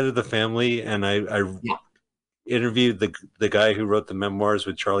Head of the Family, and I interviewed the guy who wrote the memoirs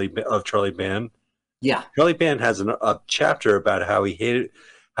with Charlie Band. Yeah. Charlie Band has a chapter about how he hated,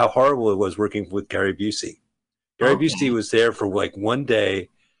 how horrible it was working with Gary Busey. Gary Busey was there for like one day,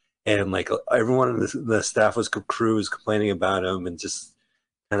 and like everyone in the staff crew was complaining about him and just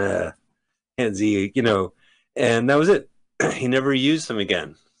kind of handsy, you know, and that was it. He never used him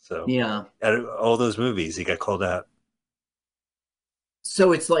again. So yeah, out of all those movies, he got called out.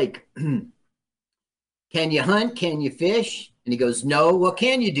 So it's like, can you hunt? Can you fish? And he goes, no. What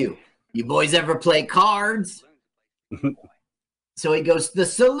can you do? You boys ever play cards? So he goes, the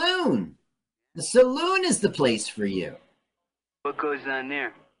saloon. The saloon is the place for you. What goes on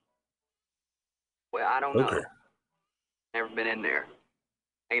there? Well, I don't know. Never been in there.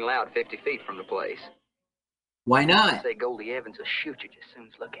 Ain't allowed 50 feet from the place. Why not? Say Goldie Evans will shoot you just as soon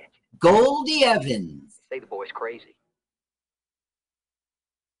as look at you. Goldie Evans. Say the boy's crazy.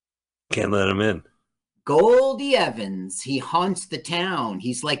 Can't let him in. Goldie Evans. He haunts the town.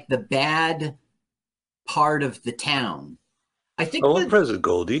 He's like the bad part of the town. I think. I'm impressed with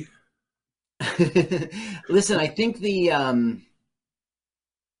Goldie. Listen, I think the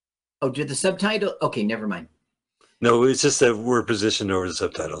oh, did the subtitle? Okay, never mind. No, it's just that we're positioned over the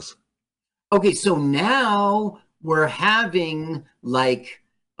subtitles. Okay, so now we're having like,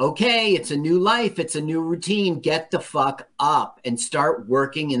 okay, it's a new life, it's a new routine. Get the fuck up and start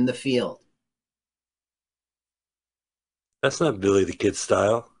working in the field. That's not Billy the Kid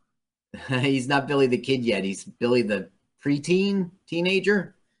style. He's not Billy the Kid yet. He's Billy the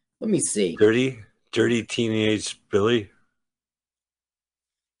teenager. Let me see. Dirty teenage Billy.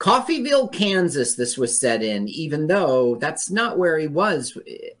 Coffeeville, Kansas, this was set in, even though that's not where he was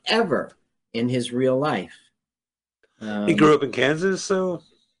ever in his real life. He grew up in Kansas, so?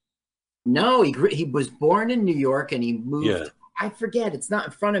 No, he was born in New York and he moved. Yeah. I forget, it's not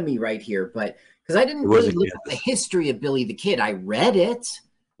in front of me right here, but because I didn't really look at the history of Billy the Kid. I read it.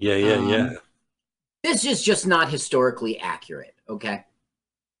 Yeah. This is just not historically accurate, okay?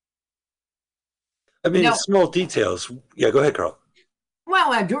 I mean, Now- it's small details. Yeah, go ahead, Carl.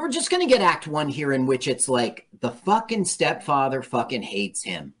 Well, we're just going to get Act 1 here, in which it's like the fucking stepfather fucking hates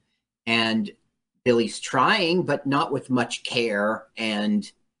him. And Billy's trying, but not with much care. And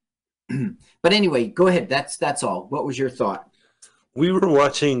but anyway, go ahead. That's all. What was your thought? We were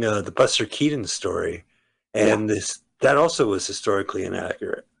watching the Buster Keaton story, and that also was historically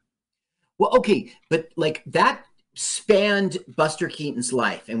inaccurate. Well, okay, but like that spanned Buster Keaton's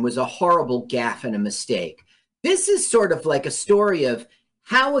life and was a horrible gaffe and a mistake. This is sort of like a story of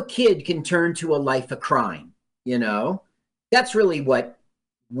how a kid can turn to a life of crime, you know? That's really what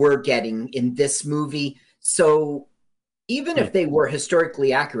we're getting in this movie. So even if they were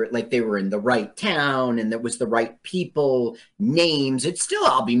historically accurate, like they were in the right town and there was the right people, names, it'd still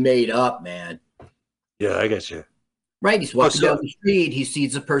all be made up, man. Yeah, I get you. Right? He's walking down the street, he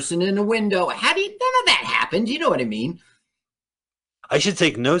sees a person in a window. None of that happened. You know what I mean? I should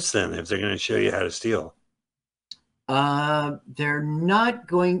take notes then if they're going to show you how to steal. They're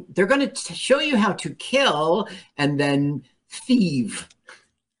going to show you how to kill and then thieve.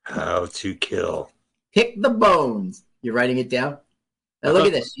 How to kill. Pick the bones. You're writing it down? Now look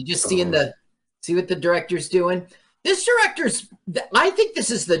at this. You just see what the director's doing? This director's, I think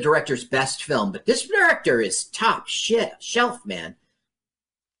this is the director's best film, but this director is top shelf, man.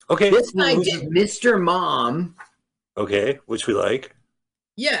 Okay. This guy did Mr. Mom. Okay, which we like.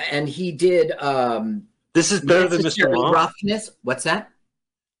 Yeah, and he did This is better than Mr. Mom? Roughness. What's that?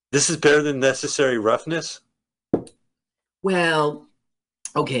 This is better than Necessary Roughness? Well,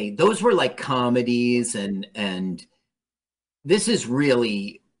 okay, those were like comedies and this is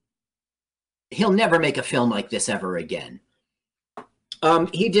really, he'll never make a film like this ever again.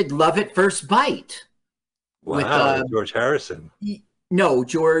 He did Love at First Bite. Wow, with, George Harrison. No,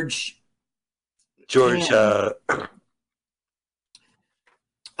 George. Oh,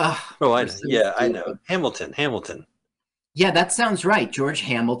 I know. what's the- Yeah, I know. Hamilton. Yeah, that sounds right. George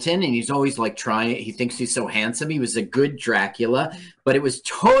Hamilton, and he's always like trying, he thinks he's so handsome. He was a good Dracula, but it was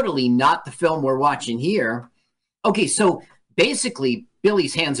totally not the film we're watching here. Okay, so basically,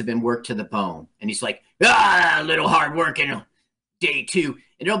 Billy's hands have been worked to the bone, and he's like, a little hard working day 2,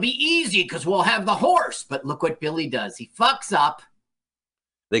 and it'll be easy because we'll have the horse. But look what Billy does. He fucks up.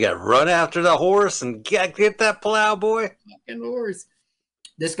 They got to run after the horse and get that plow, boy. Fucking horse.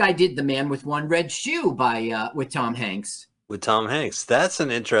 This guy did The Man with One Red Shoe with Tom Hanks. With Tom Hanks. That's an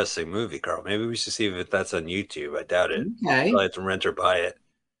interesting movie, Carl. Maybe we should see if that's on YouTube. I doubt it. Okay. I'll have to rent or buy it.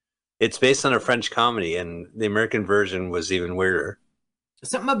 It's based on a French comedy, and the American version was even weirder.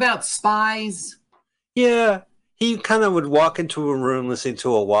 Something about spies. Yeah. He kind of would walk into a room listening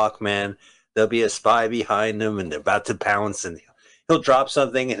to a Walkman. There'll be a spy behind him, and they're about to pounce, and he'll drop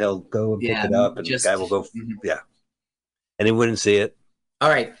something, and he'll go and pick it up, and the guy will go, yeah. And he wouldn't see it. All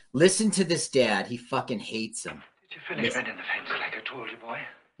right, listen to this dad. He fucking hates him. Did you finish mending the fence like I told you, boy?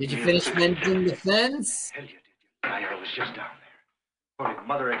 Did you finish mending the fence? Hell, you did. You liar. I was just down there. Holy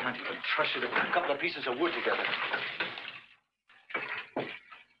mother, I can't even trust you to put a couple of pieces of wood together. The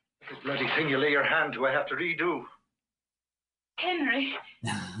bloody thing you lay your hand to, I have to redo. Henry,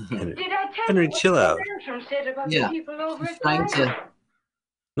 Henry, did I tell Henry, you what chill out. Bertram said about Yeah. the people over at Trying to...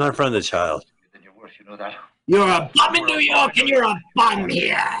 Not in front of the child. Then you're worse, you know that. You're a bum in New York, and you're a bum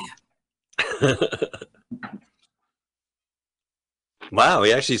here. Wow,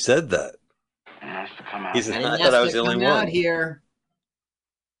 he actually said that. He said, I thought I was the only one. Here.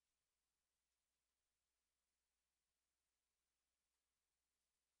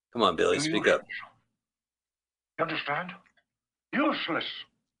 Come on, Billy, speak up. You understand? Useless.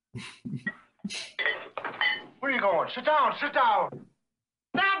 Where are you going? Sit down, sit down.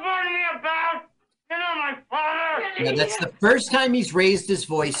 Stop ordering me about! You know my father! Now, that's the first time he's raised his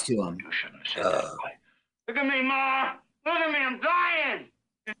voice to him. You shouldn't have said that, boy. Look at me, Ma! Look at me, I'm dying!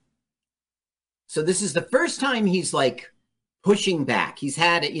 So this is the first time he's like pushing back. He's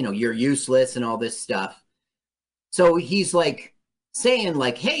had it, you're useless and all this stuff. So he's like saying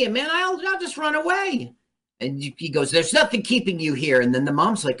like, hey, man, I'll just run away. And he goes, there's nothing keeping you here. And then the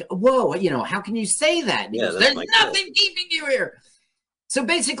mom's like, whoa, how can you say that? And he goes, there's nothing keeping you here. So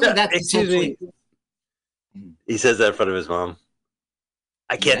basically, that's essentially. He says that in front of his mom.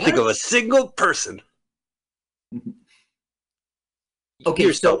 I can't think of a single person.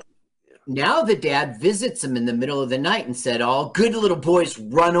 Okay, so now the dad visits him in the middle of the night and said, all good little boys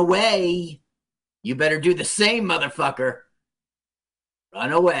run away. You better do the same, motherfucker.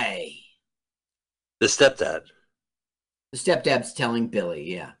 Run away. The stepdad. The stepdad's telling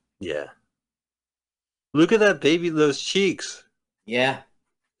Billy, yeah. Yeah. Look at that baby, those cheeks. Yeah.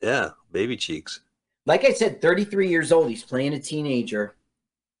 Yeah, baby cheeks. Like I said, 33 years old. He's playing a teenager.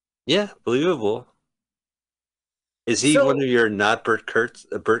 Yeah, believable. Is he one of your not Burt Courts?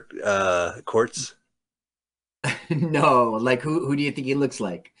 No, like who do you think he looks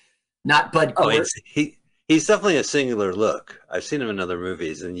like? Not Bud Cort. He's definitely a singular look. I've seen him in other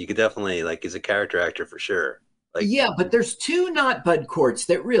movies, and you could definitely he's a character actor for sure. Yeah, but there's two not Bud Courts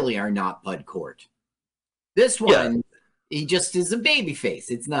that really are not Bud Cort. This one, he just is a baby face.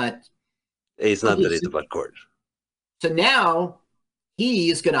 It's not. He's not that he's a Bud Cort. So now he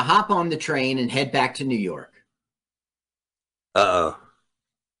is going to hop on the train and head back to New York. Uh-oh.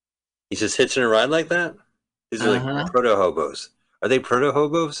 He's just hitching a ride like that? These are like proto-hobos. Are they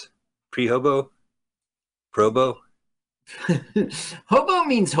proto-hobos? Pre-hobo? Probo? Hobo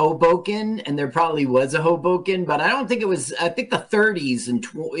means Hoboken, and there probably was a Hoboken, but I don't think it was. I think the 30s and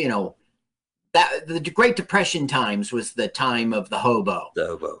that the Great Depression times was the time of the hobo. The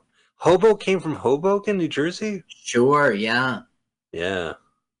hobo. Hobo came from Hoboken, New Jersey? Sure, yeah. Yeah.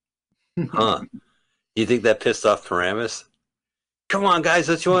 Huh. You think that pissed off Paramus? Come on, guys,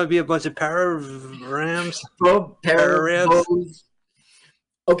 don't you want to be a bunch of para-rams? Para-rams.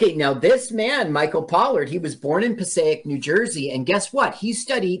 Okay, now this man, Michael Pollard, he was born in Passaic, New Jersey, and guess what? He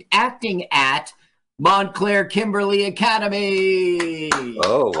studied acting at Montclair Kimberly Academy.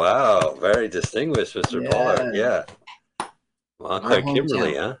 Oh, wow. Very distinguished, Mr. Pollard. Yeah. Montclair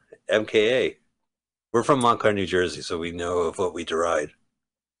Kimberly, huh? MKA. We're from Montclair, New Jersey, so we know of what we deride.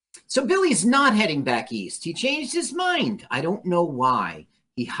 So Billy's not heading back east. He changed his mind. I don't know why.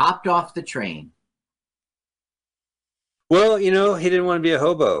 He hopped off the train. Well, he didn't want to be a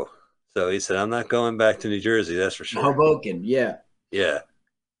hobo. So he said, I'm not going back to New Jersey, that's for sure. Hoboken, yeah. Yeah.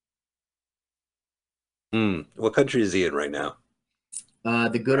 What country is he in right now?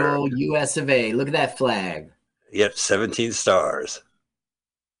 The good old US of A. Look at that flag. Yep, 17 stars.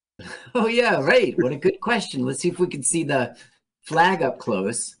 Oh, yeah, right. What a good question. Let's see if we can see the flag up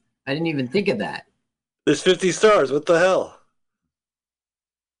close. I didn't even think of that. There's 50 stars. What the hell?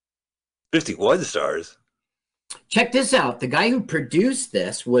 51 stars. Check this out. The guy who produced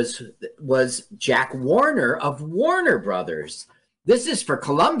this was Jack Warner of Warner Brothers. This is for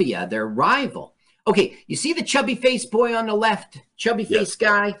Columbia, their rival. Okay, you see the chubby face boy on the left? Chubby face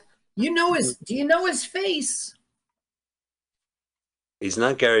guy? Do you know his face? He's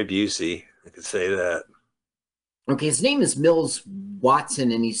not Gary Busey. I could say that. Okay, his name is Mills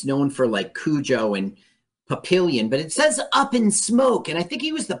Watson, and he's known for like Cujo and Papillion, but it says Up in Smoke, and I think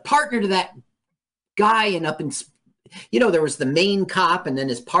he was the partner to that guy in Up in, there was the main cop and then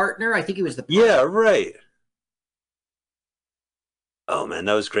his partner. I think he was the partner. Yeah, right. Oh man,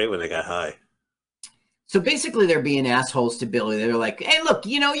 that was great when they got high. So basically, they're being assholes to Billy. They're like, "Hey, look,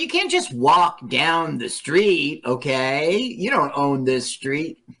 you can't just walk down the street, okay? You don't own this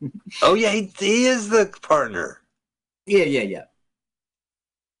street." Oh yeah, he is the partner. Yeah.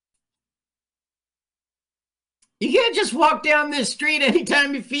 You can't just walk down this street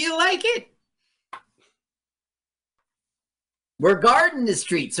anytime you feel like it. We're guarding the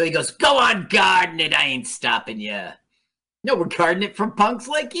street. So he goes, "Go on, guarding it. I ain't stopping you." No, we're guarding it from punks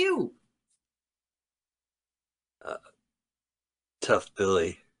like you. Tough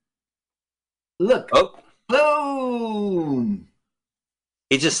Billy. Look. Oh. Boom.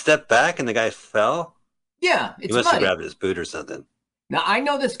 He just stepped back and the guy fell? Yeah, it's He must have muddy. grabbed his boot or something. Now, I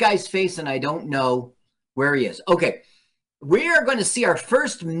know this guy's face, and I don't know where he is. Okay, we are going to see our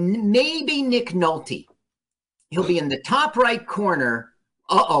first, maybe Nick Nolte. He'll be in the top right corner.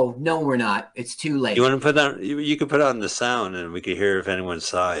 Uh-oh, no, we're not. It's too late. You want to put on? You could put on the sound, and we could hear if anyone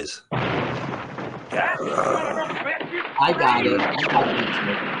sighs. I got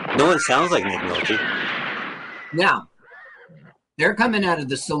it. No one sounds like Nick Nolte. Now, they're coming out of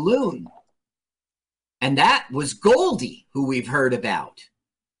the saloon. And that was Goldie, who we've heard about.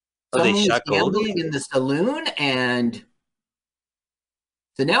 Oh, they Someone shot was gambling Goldie? in the saloon, and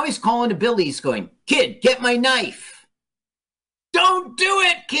so now he's calling to Billy. He's going, "Kid, get my knife." "Don't do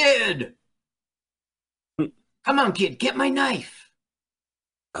it, kid." "Come on, kid, get my knife."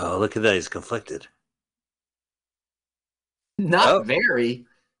 Oh, look at that. He's conflicted. Not very.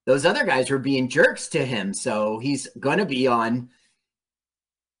 Those other guys were being jerks to him, so he's going to be on.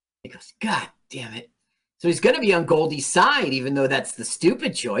 He goes, "God damn it." So he's going to be on Goldie's side, even though that's the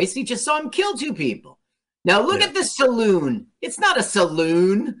stupid choice. He just saw him kill two people. Now look at the saloon. It's not a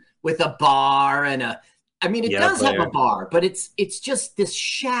saloon with a bar and a. I mean, it does have a bar, but it's just this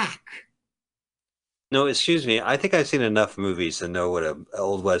shack. No, excuse me. I think I've seen enough movies to know what an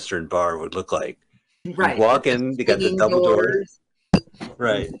old Western bar would look like. Right. You walk in, you got the double doors.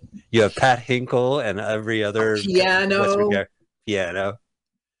 Right. You have Pat Hinkle and every other piano. Western guy. Piano.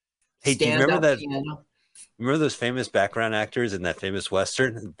 Hey, do you remember that? Piano. Remember those famous background actors in that famous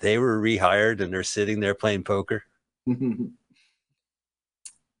Western? They were rehired and they're sitting there playing poker.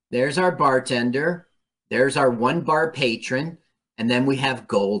 There's our bartender. There's our one bar patron. And then we have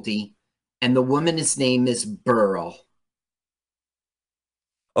Goldie. And the woman's name is Burl.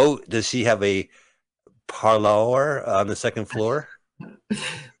 Oh, does she have a parlor on the second floor?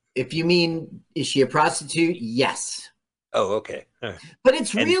 If you mean, is she a prostitute? Yes. Oh, okay. All right. But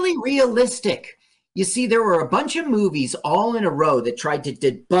it's really realistic. You see, there were a bunch of movies all in a row that tried to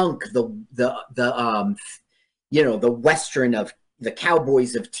debunk the Western of the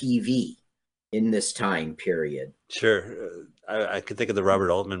cowboys of TV in this time period. Sure. I could think of the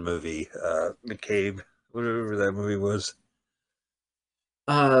Robert Altman movie, McCabe, whatever that movie was.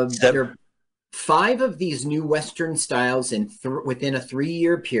 There are 5 of these new Western styles within a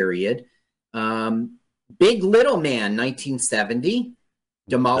 3-year period. Big Little Man, 1970,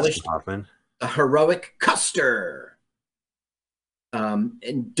 demolished a heroic Custer.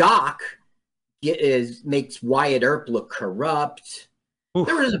 And Doc makes Wyatt Earp look corrupt. Oof.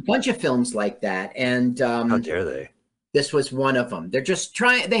 There was a bunch of films like that, and how dare they? This was one of them. They're just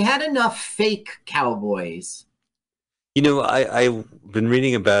trying. They had enough fake cowboys. You know, I've been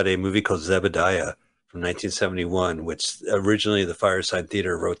reading about a movie called Zebediah from 1971, which originally the Fireside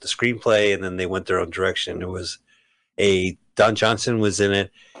Theater wrote the screenplay, and then they went their own direction. It was Don Johnson was in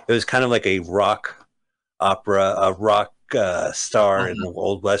it. It was kind of like a rock opera, a rock star in an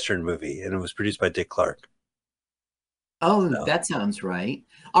old Western movie, and it was produced by Dick Clark. Oh, so. That sounds right.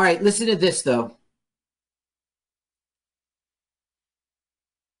 All right, listen to this, though.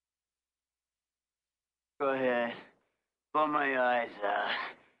 Go ahead. Pull my eyes out.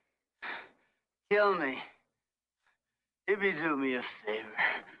 Kill me. If you do me a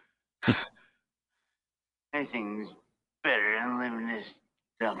favor. Anything's better than living this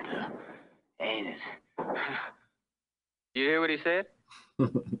dump, ain't it? You hear what he said?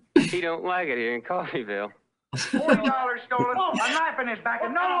 He don't like it here in Coffeyville. $40 stolen, a knife in his back,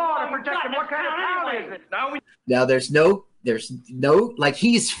 and no law to protect him. What kind of town is it? Now there's no like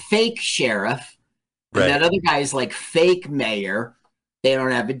he's fake sheriff, and that other guy's like fake mayor. They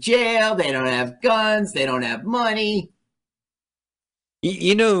don't have a jail. They don't have guns. They don't have money.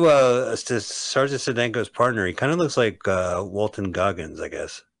 You know, Sergeant Sedenko's partner, he kind of looks like Walton Goggins, I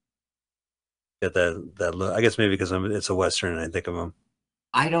guess. Get that look. I guess maybe because it's a Western and I think of him.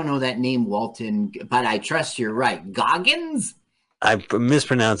 I don't know that name, Walton, but I trust you're right. Goggins? I'm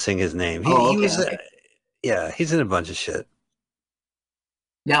mispronouncing his name. He was, okay. Yeah, he's in a bunch of shit.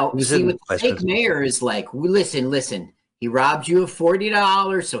 Now, see, what the fake mayor is like, listen, he robbed you of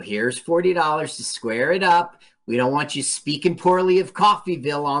 $40, so here's $40 to square it up. We don't want you speaking poorly of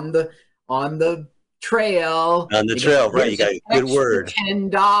Coffeyville on the trail. On the trail, right? You got a good word.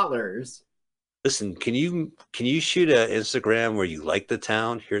 $10. Listen, can you shoot an Instagram where you like the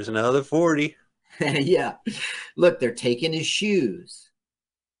town? Here's another 40. Yeah. Look, they're taking his shoes.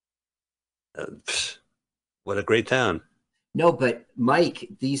 What a great town. No, but Mike,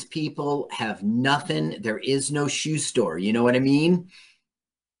 these people have nothing. There is no shoe store. You know what I mean?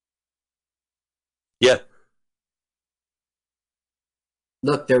 Yeah.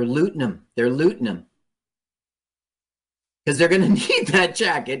 Look, they're looting them. They're looting them. Because they're going to need that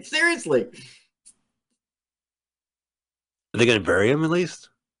jacket. Seriously. Are they going to bury him at least?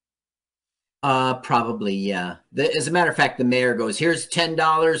 Probably, yeah. As a matter of fact, the mayor goes, here's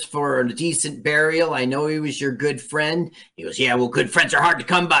 $10 for a decent burial. I know he was your good friend. He goes, yeah, well, good friends are hard to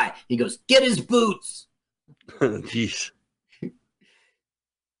come by. He goes, get his boots. Jeez.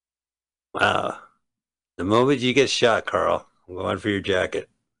 Wow. The moment you get shot, Carl, I'm going for your jacket.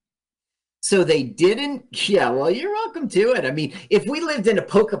 So they didn't? Yeah, well, you're welcome to it. I mean, if we lived in a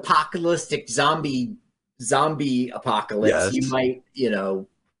post-apocalyptic zombie apocalypse, you might, you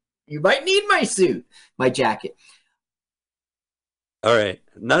might need my suit, my jacket. All right.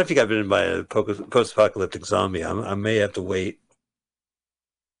 Not if you got bitten by a post-apocalyptic zombie. I may have to wait.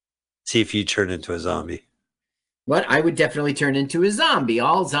 See if you turn into a zombie. What? I would definitely turn into a zombie.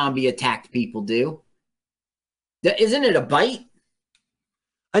 All zombie-attacked people do. Isn't it a bite?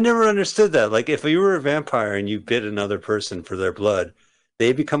 I never understood that. Like, if you were a vampire and you bit another person for their blood,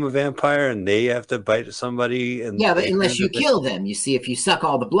 they become a vampire and they have to bite somebody. And yeah, but unless you kill them. You see, if you suck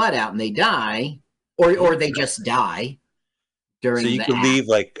all the blood out and they die, or they just die during. So you can leave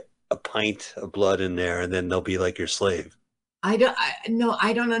like a pint of blood in there, and then they'll be like your slave. I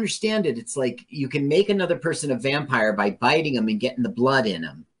don't understand it. It's like you can make another person a vampire by biting them and getting the blood in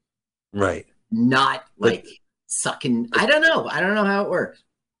them. Right. Not like sucking. I don't know. I don't know how it works.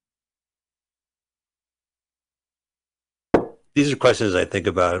 These are questions I think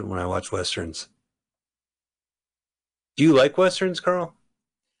about when I watch Westerns. Do you like Westerns, Carl?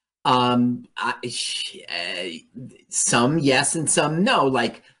 Some yes and some no.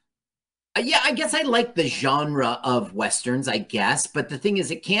 Like, yeah, I guess I like the genre of Westerns, I guess. But the thing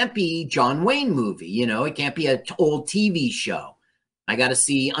is, it can't be John Wayne movie, It can't be an old TV show. I got to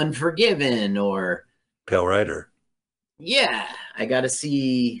see Unforgiven or... Pale Rider. Yeah, I got to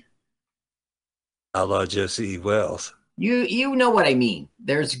see... Outlaw Josey Wales. You know what I mean.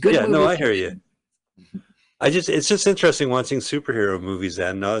 There's good movies. No, I hear you. It's just interesting watching superhero movies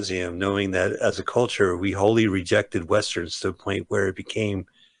ad nauseum, knowing that as a culture, we wholly rejected Westerns to a point where it became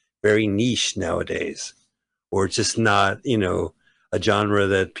very niche nowadays, or just not, a genre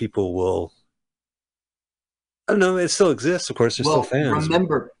that people will, I don't know, it still exists. Of course, there's still fans.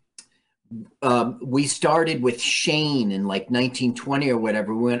 Remember, we started with Shane in like 1920 or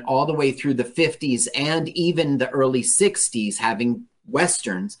whatever. We went all the way through the 50s and even the early 60s having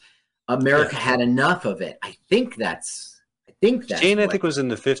Westerns. America had enough of it. I think that's Shane, I think, was in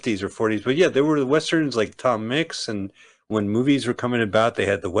the 50s or 40s. But yeah, there were the Westerns like Tom Mix, and when movies were coming about, they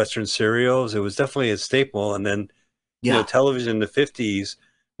had the Western serials. It was definitely a staple. And then, television in the 50s,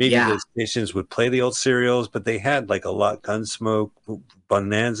 maybe the stations would play the old serials, but they had like a lot, Gunsmoke,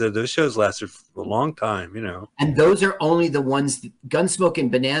 Bonanza. Those shows lasted for a long time, And those are only the ones, Gunsmoke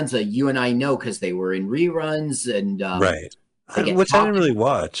and Bonanza, you and I know because they were in reruns and right. Which I didn't really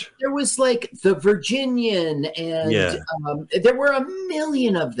watch. There was like the Virginian, and there were a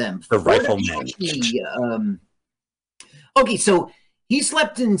million of them. The Rifleman. Okay, so he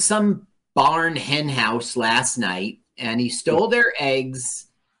slept in some barn hen house last night, and he stole their eggs,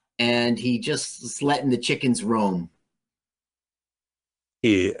 and he just was letting the chickens roam.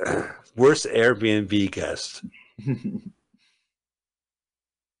 Worst Airbnb guest.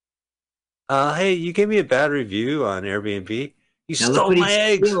 Hey, you gave me a bad review on Airbnb. You stole my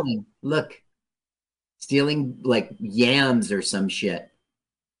eggs. Stealing. Look, stealing like yams or some shit.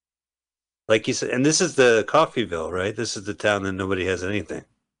 Like you said, and this is the Coffeeville, right? This is the town that nobody has anything.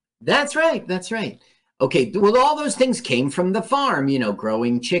 That's right. That's right. Okay, well, all those things came from the farm, you know,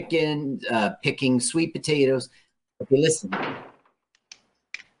 growing chicken, picking sweet potatoes. Okay, listen.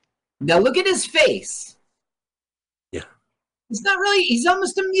 Now look at his face. Yeah. He's not really, he's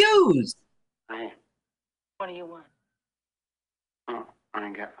almost amused. What do you want? Oh, I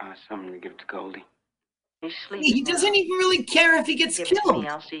got something to give to Goldie. He's sleeping. He doesn't even really care if he gets Give it to killed. me,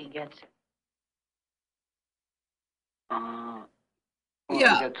 I'll see he gets it.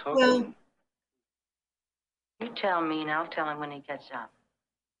 Yeah, well, You tell me, and I'll tell him when he gets up.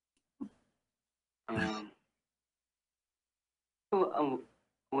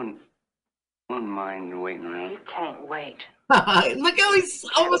 Wouldn't mind waiting around. You can't wait. look how he's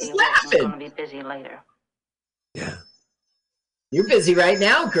almost I'm laughing. going to be busy later. Yeah. You're busy right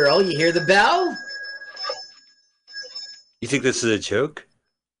now, girl. You hear the bell? You think this is a joke?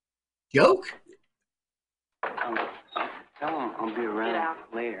 Joke? Tell him I'll be around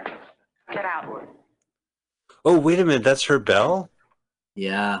later. Get out. Oh, wait a minute. That's her bell?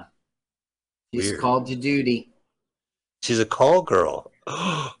 Yeah. She's Weird. called to duty. She's a call girl.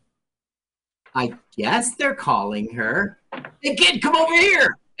 I guess they're calling her. Hey, kid, come over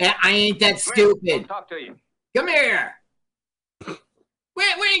here. I ain't that stupid. Talk to you. Come here. We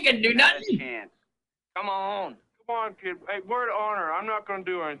ain't gonna do nothing. Come on. Come on, kid. Hey, word of honor. I'm not going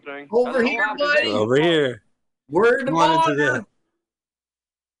to do anything. Over here, buddy. Over here. Word of Come on into honor.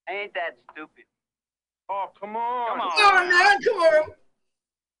 Ain't that stupid? Oh, come on. Come on. Come on, man. Come on.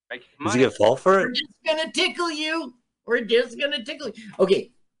 Does he get fall for We're it? just gonna tickle you. We're just gonna tickle you.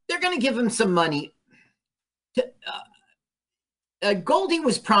 Okay, they're gonna give him some money. Goldie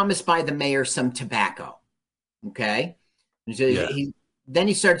was promised by the mayor some tobacco. Okay, so Yeah. then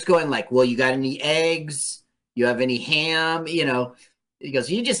he starts going like, "Well, you got any eggs? You have any ham? You know?" He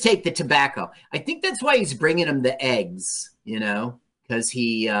goes, "You just take the tobacco." I think that's why he's bringing him the eggs. You know, because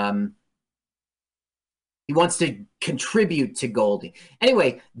he wants to contribute to Goldie.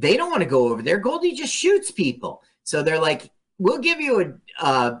 Anyway, they don't want to go over there. Goldie just shoots people. So they're like, we'll give you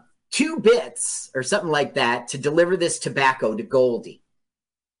 2 bits or something like that to deliver this tobacco to Goldie.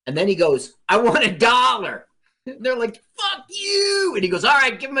 And then he goes, I want $1. And they're like, fuck you. And he goes, all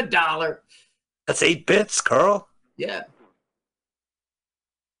right, give him $1. That's 8 bits, Carl. Yeah.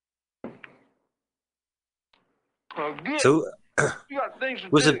 So, You got things to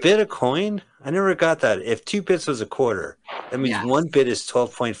was do. a bit a coin? I never got that. If 2 bits was a quarter, that means Yeah. 1 bit is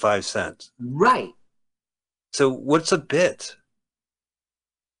 12.5 cents. Right. So what's a bit?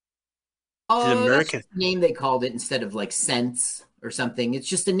 Oh, Is it that's American? just the name they called it instead of like cents or something. It's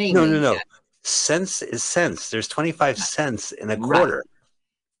just a name. No, they no, no. had. Cents is cents. There's 25 cents in a Right. quarter.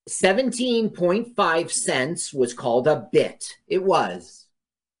 17.5 cents was called a bit. It was.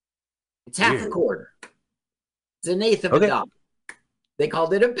 It's half a Weird. quarter. It's an eighth of Okay. a dollar. They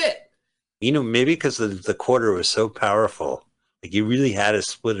called it a bit. You know, maybe because the quarter was so powerful, like you really had to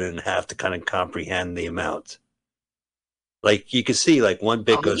split it in half to kind of comprehend the amount. Like you could see, like 1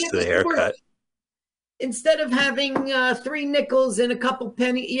 bit goes yeah, to the of course. haircut. Instead of having 3 nickels and a couple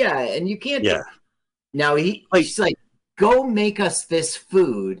pennies, yeah, and you can't. Yeah. Now he's like, go make us this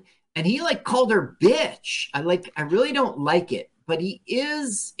food, and he like called her bitch. I really don't like it, but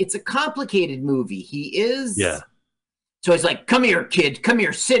it's a complicated movie. He is. Yeah. So he's like, come here, kid, come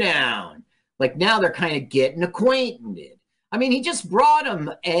here, sit down. Like now they're kind of getting acquainted. I mean, he just brought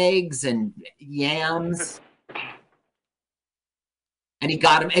him eggs and yams. And he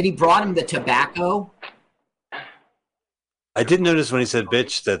brought him the tobacco. I did notice when he said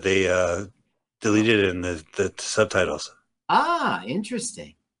bitch that they deleted it in the subtitles. Ah,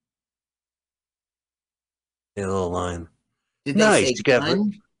 interesting. A little line. Did they Nice. say You got-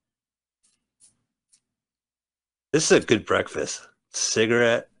 gun? This is a good breakfast.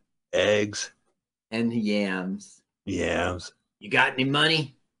 Cigarette, eggs, And yams. yams. You got any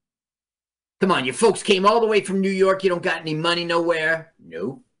money? Come on, your folks came all the way from New York. You don't got any money nowhere?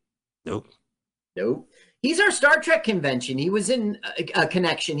 Nope. Nope. Nope. He's our Star Trek convention. He was in a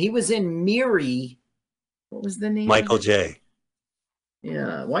connection. He was in Miri. What was the name? Michael of it? J.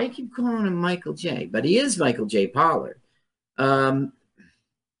 Yeah. Why you keep calling him Michael J? But he is Michael J. Pollard.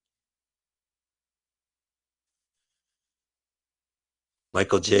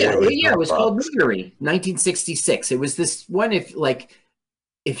 Michael J. Yeah, original it was Fox. called Miri, 1966. It was this one if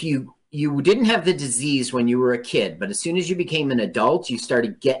you didn't have the disease when you were a kid, but as soon as you became an adult, you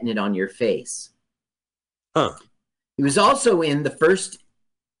started getting it on your face. Huh. He was also in the first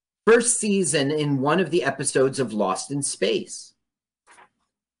season in one of the episodes of Lost in Space.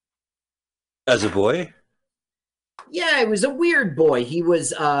 As a boy? Yeah, it was a weird boy. He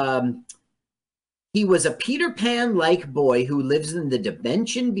was He was a Peter Pan-like boy who lives in the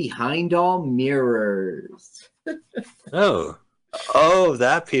dimension behind all mirrors. Oh,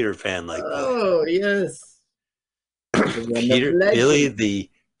 that Peter Pan like boy. Oh, yes. Billy the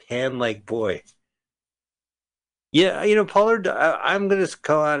Pan-like boy. Yeah, Pollard, I'm going to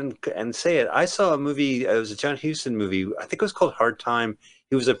go on and say it. I saw a movie, it was a John Huston movie, I think it was called Hard Time.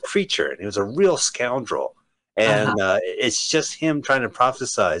 He was a preacher, and he was a real scoundrel. And it's just him trying to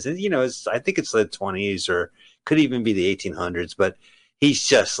prophesize. And, I think it's the 20s or could even be the 1800s. But he's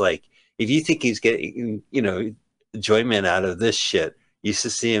just like, if you think he's getting, enjoyment out of this shit, you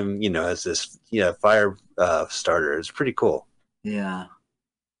should see him, as this fire starter. It's pretty cool. Yeah.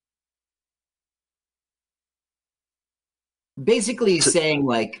 Basically, he's saying,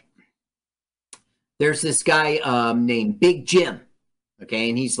 like, there's this guy named Big Jim, okay?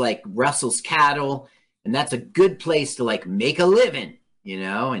 And he's, like, rustles cattle, and that's a good place to, like, make a living,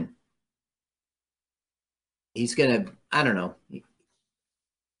 And he's going to, I don't know.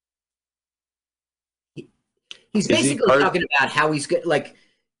 He's basically talking about how he's good, like,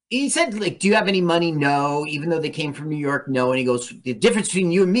 he said, like, do you have any money? No. Even though they came from New York, no. And he goes, the difference between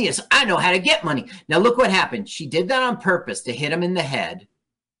you and me is I know how to get money. Now, look what happened. She did that on purpose to hit him in the head.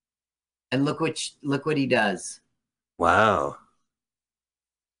 And look what he does. Wow.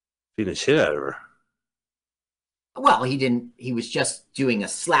 Beat the shit out of her. Well, he didn't. He was just doing a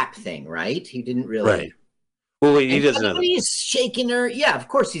slap thing, right? He didn't really. Right. Well, wait, he doesn't know. He's shaking her. Yeah, of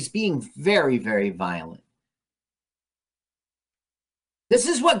course, he's being very, very violent. This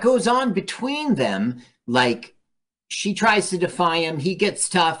is what goes on between them. Like, she tries to defy him. He gets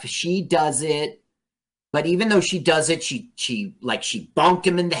tough. She does it. But even though she does it, she bonked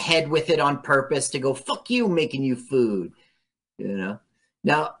him in the head with it on purpose to go, fuck you, making you food.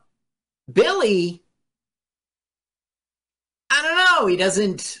 Now, Billy, I don't know. He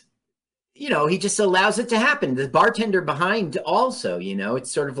doesn't, he just allows it to happen. The bartender behind also,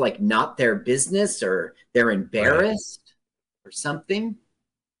 it's sort of like not their business or they're embarrassed. Or something.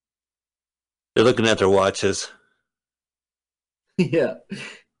 They're looking at their watches. Yeah.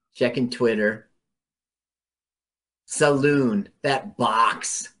 Checking Twitter. Saloon. That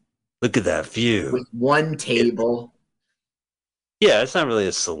box. Look at that view. With one table. Yeah, it's not really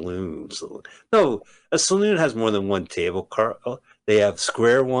a saloon. No, a saloon has more than one table, Carl. They have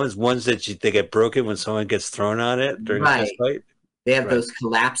square ones that they get broken when someone gets thrown on it during a fist fight. They have those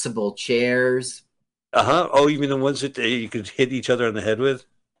collapsible chairs. Oh, you mean the ones that you could hit each other on the head with?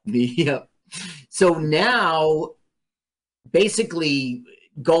 Yep. So now, basically,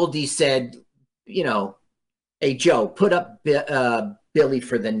 Goldie said, hey, Joe, put up Billy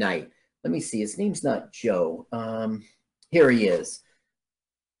for the night. Let me see. His name's not Joe. Here he is.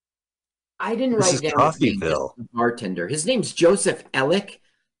 I didn't write down Coffeeville. The bartender. His name's Joseph Ellick.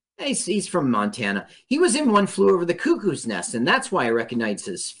 He's from Montana. He was in One Flew Over the Cuckoo's Nest, and that's why I recognize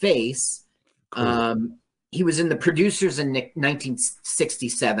his face. Cool. He was in The Producers in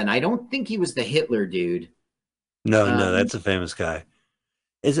 1967. I don't think he was the Hitler dude. No, that's a famous guy.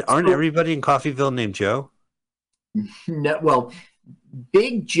 Aren't everybody in Coffeeville named Joe? No, well,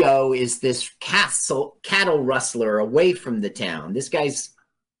 Big Joe is this cattle rustler away from the town. This guy's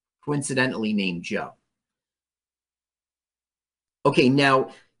coincidentally named Joe. Okay,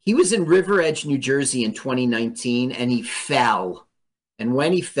 now he was in River Edge, New Jersey in 2019, and he fell. And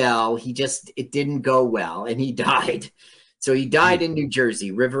when he fell, it didn't go well, and he died. So he died in New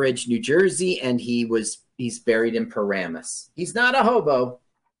Jersey, River Edge, New Jersey, and he's buried in Paramus. He's not a hobo.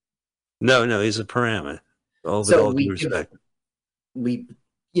 No, he's a Paramus. All due respect.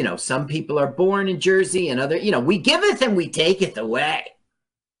 Some people are born in Jersey, and other, we giveth and we taketh away.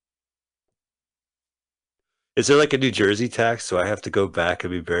 Is there like a New Jersey tax? So I have to go back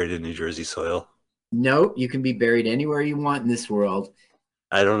and be buried in New Jersey soil? Nope, you can be buried anywhere you want in this world.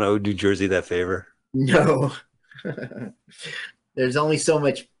 I don't know New Jersey that favor. No. There's only so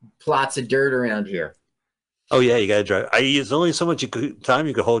much plots of dirt around here. Oh, yeah, you got to drive. There's only so much time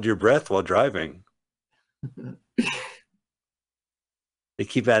you can hold your breath while driving. They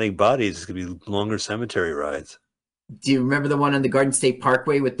keep adding bodies. It's going to be longer cemetery rides. Do you remember the one on the Garden State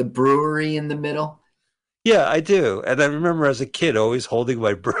Parkway with the brewery in the middle? Yeah, I do. And I remember as a kid always holding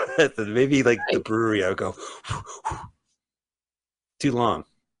my breath, and maybe like the brewery, I would go, too long.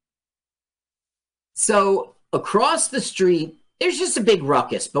 So across the street, there's just a big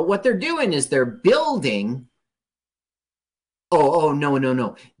ruckus. But what they're doing is they're building. Oh,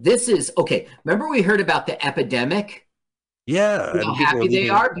 no. This is, okay, remember we heard about the epidemic? Yeah. How happy they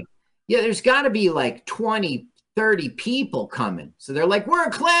are? Yeah, there's got to be like 20, 30 people coming. So they're like, we're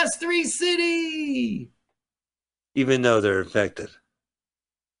a class 3 city. Even though they're infected.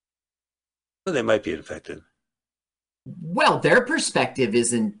 Well, they might be infected. Well, their perspective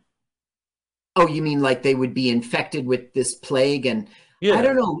isn't. Oh, you mean like they would be infected with this plague? And I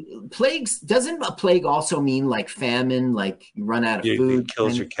don't know. Plagues, doesn't a plague also mean like famine, like you run out of food? It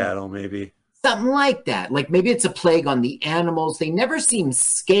kills your cattle, maybe. Something like that. Like maybe it's a plague on the animals. They never seem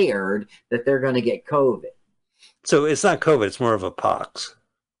scared that they're going to get COVID. So it's not COVID, it's more of a pox.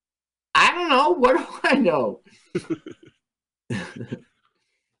 I don't know. What do I know?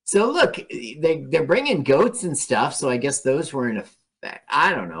 So look, they're bringing goats and stuff, so I guess those were in effect.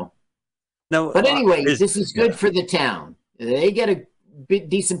 I don't know. No, but anyway, this is good for the town. They get a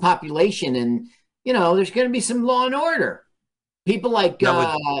decent population, and there's going to be some law and order. People like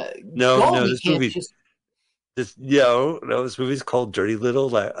this movie. This movie's called Dirty Little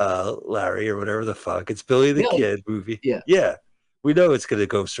Larry or whatever the fuck. It's Billy the Kid movie. Yeah, we know it's going to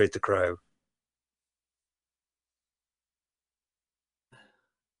go straight to crime.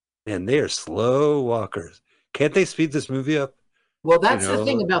 And they are slow walkers. Can't they speed this movie up? Well, that's the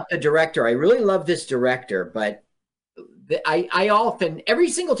thing about the director. I really love this director, but I often, every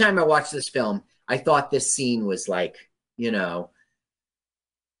single time I watch this film, I thought this scene was like, little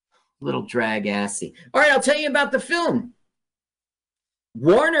drag-assy. All right, I'll tell you about the film.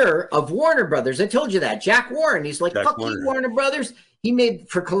 Warner Brothers. I told you that. Jack Warren. He's like, fuck you, Warner Brothers. He made,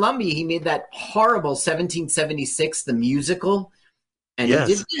 for Columbia, he made that horrible 1776, the musical. And he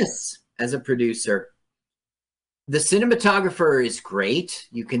did this as a producer. The cinematographer is great.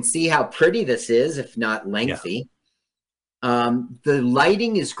 You can see how pretty this is, if not lengthy. The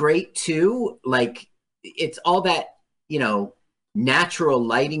lighting is great too. Like it's all that, natural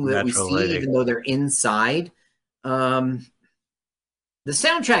lighting that we see, even though they're inside. The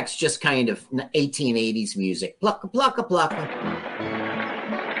soundtrack's just kind of 1880s music. Plucka, plucka, plucka.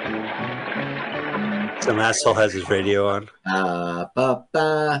 Some asshole has his radio on.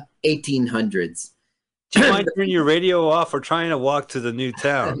 1800s. Do you mind turning your radio off? We're trying to walk to the new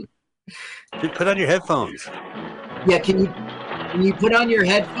town. Put on your headphones. Yeah, can you put on your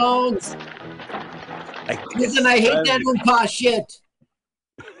headphones? Listen, I hate that Oompa shit.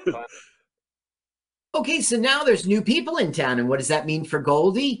 Okay, so now there's new people in town, and what does that mean for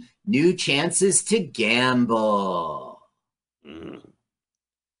Goldie? New chances to gamble.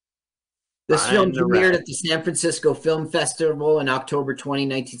 This film premiered at the San Francisco Film Festival in October 20,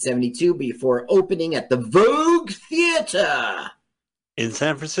 1972, before opening at the Vogue Theater. In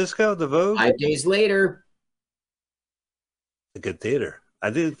San Francisco, the Vogue? 5 days later. A good theater. I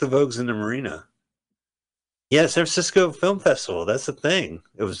think the Vogue's in the Marina. Yeah, San Francisco Film Festival. That's the thing.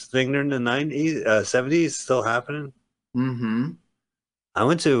 It was a thing during the 90s, 70s, still happening. Mm-hmm. I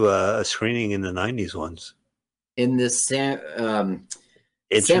went to a screening in the 90s once. In the San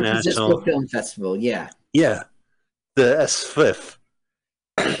Francisco Film Festival, yeah. Yeah. The SFIF.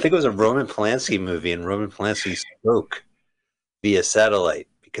 I think it was a Roman Polanski movie, and Roman Polanski spoke via satellite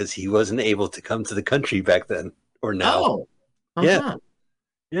because he wasn't able to come to the country back then or now. Oh. Uh-huh.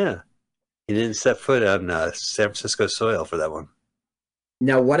 Yeah. He didn't set foot on San Francisco soil for that one.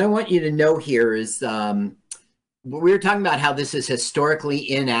 Now, what I want you to know here is we were talking about how this is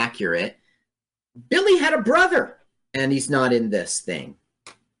historically inaccurate. Billy had a brother, and he's not in this thing.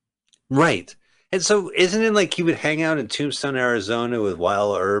 Right. And so isn't it like he would hang out in Tombstone, Arizona with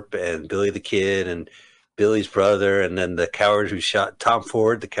Wild Earp and Billy the Kid and Billy's brother, and then the coward who shot Tom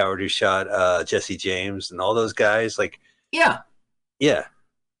Ford, the coward who shot Jesse James, and all those guys? Yeah.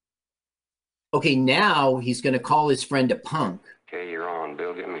 Okay, now he's going to call his friend a punk. Okay, you're on,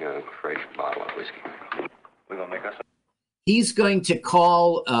 Bill. Get me a fresh bottle of whiskey. We're going to make us He's going to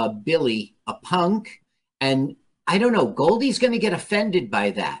call Billy a punk, and I don't know, Goldie's going to get offended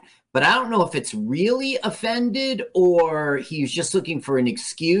by that. But I don't know if it's really offended or he's just looking for an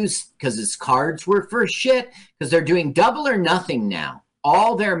excuse because his cards were for shit, because they're doing double or nothing now.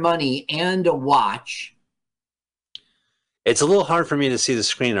 All their money and a watch. It's a little hard for me to see the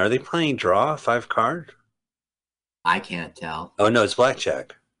screen. Are they playing draw, 5 card? I can't tell. Oh, no, it's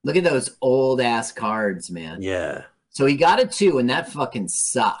blackjack. Look at those old-ass cards, man. Yeah. So he got a 2, and that fucking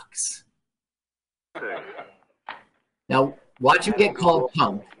sucks. Now, watch him get called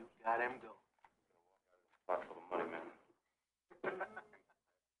punk.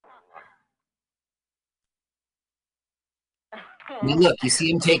 Now look, you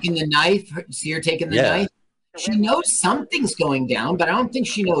see him taking the knife? See her taking the knife? She knows something's going down, but I don't think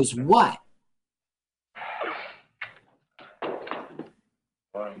she knows what.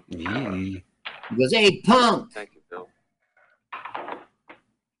 He goes, hey, punk. Thank you, Bill.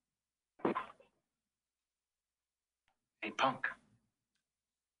 Hey, punk.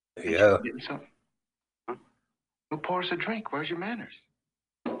 There you go. Getting something? Huh? Who pours a drink? Where's your manners?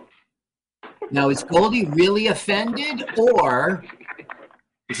 Now, is Goldie really offended, or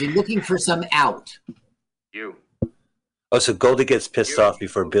is he looking for some out? You. Oh, so Goldie gets pissed off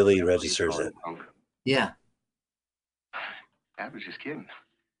before Billy registers it. Yeah. I was just kidding.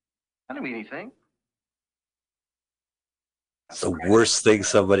 I don't mean anything. It's the worst thing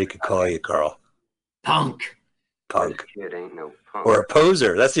somebody could call you, Carl. Punk. Punk. Kid ain't no punk. Or a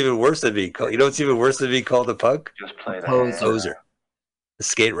poser. That's even worse than being called. You know what's even worse than being called a punk? Just play the Poser. A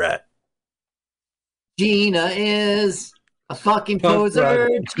skate rat. Gina is a fucking Punk poser.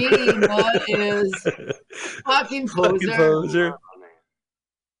 rock. Gina is fucking poser. Fucking poser.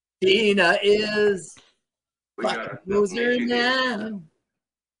 Gina is We got fucking an poser issue here. now.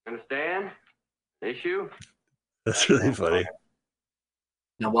 Understand? Issue? That's really funny.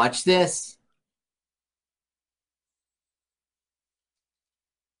 Now watch this.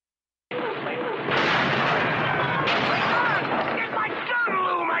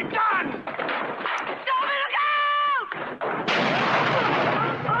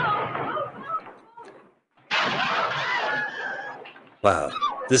 Wow.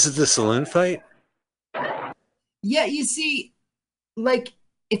 This is the saloon fight? Yeah, you see, like,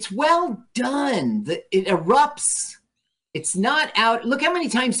 it's well done. It erupts. It's not out. Look how many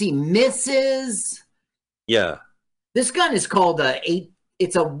times he misses. Yeah. This gun is called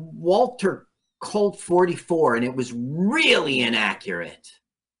it's a Walter Colt 44, and it was really inaccurate.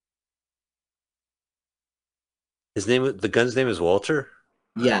 The gun's name is Walter?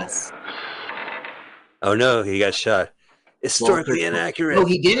 Yes. Oh no, he got shot. Historically Walter, inaccurate. No,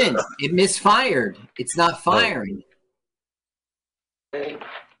 he didn't. It misfired. It's not firing.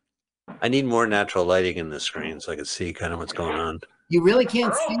 I need more natural lighting in the screen so I can see kind of what's going on. You really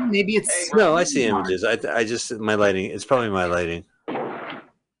can't see. Maybe it's No, I see images. I just my lighting. It's probably my lighting.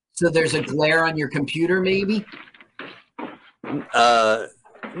 So there's a glare on your computer, maybe.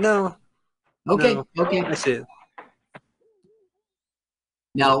 No. Okay. No. Okay. I see it.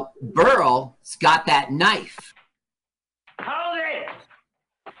 Now Burl's got that knife. Hold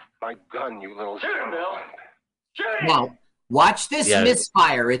it! My gun, you little... Shoot him, Bill! Shoot him! Now watch this Yeah.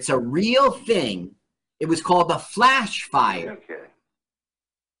 misfire. It's a real thing. It was called the flash fire.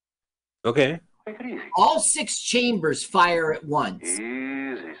 Okay. Take it easy. All 6 chambers fire at once. Easy,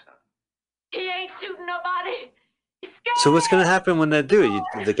 son. He ain't shooting nobody. So what's going to happen when they do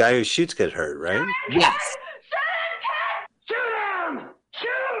it? The guy who shoots get hurt, right? Yes. Shoot him!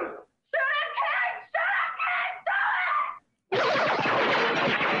 Shoot!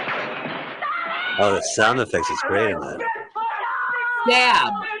 Oh, the sound effects is great in that.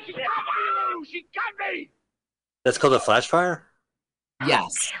 Stab. She got me! That's called a flash fire?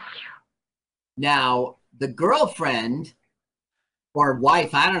 Yes. Now, the girlfriend or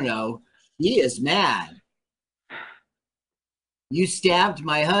wife, I don't know, he is mad. You stabbed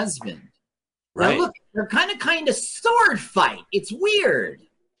my husband. Right. Now look, they're kind of sword fight. It's weird.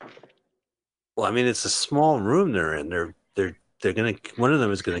 Well, I mean, it's a small room they're in. They're gonna. One of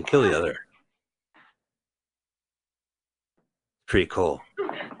them is gonna kill the other. Pretty cool.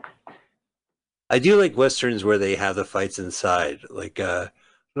 I do like westerns where they have the fights inside. Like, I don't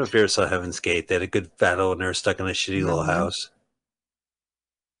know if you ever saw Heaven's Gate. They had a good battle and they were stuck in a shitty little house.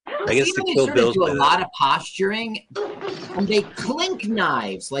 I guess the Even they Kill sort of Bills do a play lot that. of posturing, and they clink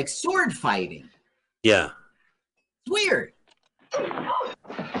knives like sword fighting. Yeah. It's weird.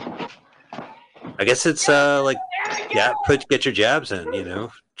 I guess it's like, yeah, get your jabs in,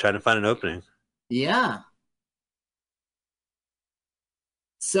 trying to find an opening. Yeah.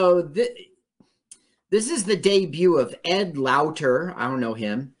 So this is the debut of Ed Lauter. I don't know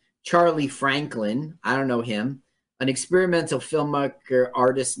him. Charlie Franklin. I don't know him. An experimental filmmaker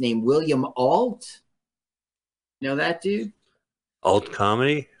artist named William Alt. Know that dude? Alt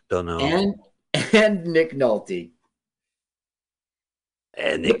comedy? Don't know. And Nick Nolte.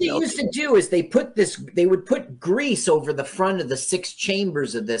 And Nick What they Nolte. used to do is they would put grease over the front of the 6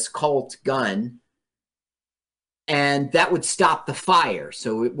 chambers of this Colt gun, and that would stop the fire,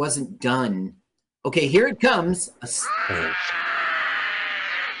 so it wasn't done. Okay, here it comes.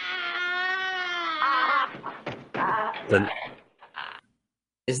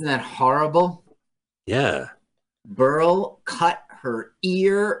 Isn't that horrible? Yeah. Burl cut her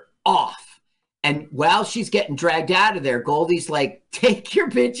ear off. And while she's getting dragged out of there, Goldie's like, take your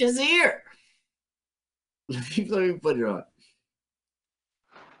bitch's ear. Let me put it on.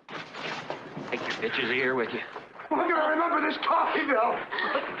 Take your bitches here with you. I'm gonna remember this coffee, Bill!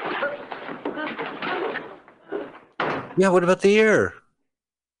 Yeah, what about the ear?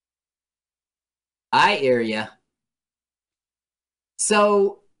 I hear ya.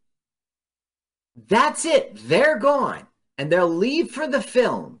 So that's it. They're gone. And they'll leave for the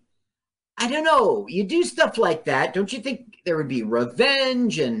film. I don't know. You do stuff like that. Don't you think there would be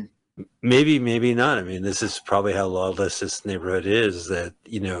revenge and Maybe, maybe not. I mean, this is probably how lawless this neighborhood is, that,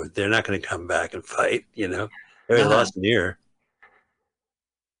 they're not going to come back and fight, They already lost an ear.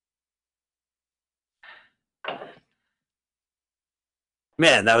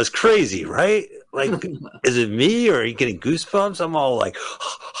 Man, that was crazy, right? Like, is it me, or are you getting goosebumps? I'm all like,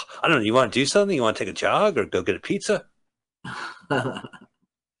 I don't know. You want to do something? You want to take a jog or go get a pizza?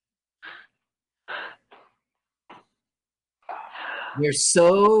 They're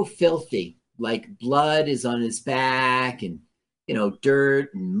so filthy. Like blood is on his back and,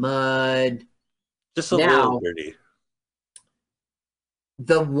 dirt and mud. Just a little dirty.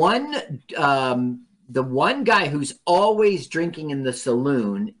 The one guy who's always drinking in the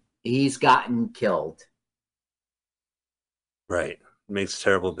saloon, he's gotten killed. Right. Makes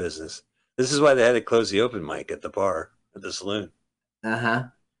terrible business. This is why they had to close the open mic at the bar, at the saloon. Uh-huh.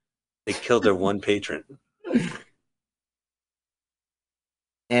 They killed their one patron.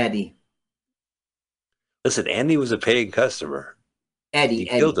 Eddie. Listen, Andy was a paying customer. Eddie.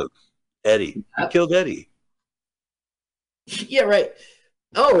 Killed him. Eddie. He killed Eddie. Yeah, right.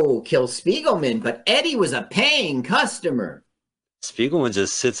 Oh, kill Spiegelman, but Eddie was a paying customer. Spiegelman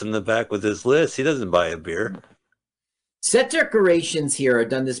just sits in the back with his list. He doesn't buy a beer. Set decorations here are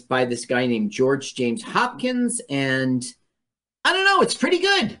done by this guy named George James Hopkins, and I don't know, it's pretty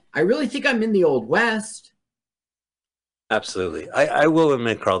good. I really think I'm in the Old West. Absolutely. I will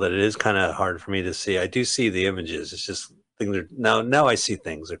admit, Carl, that it is kind of hard for me to see. I do see the images. It's just things are now I see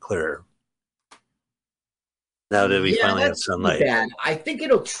things are clearer. Now that we finally have sunlight. Bad. I think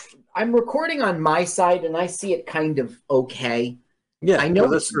I'm recording on my side and I see it kind of okay. Yeah, I know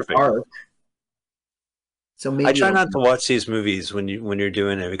that's it's perfect. dark. So maybe I try not to watch these movies when you're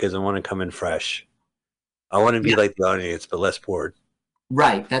doing it, because I want to come in fresh. I want to be like the audience, but less bored.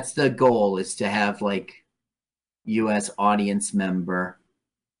 Right. That's the goal, is to have like U.S. audience member.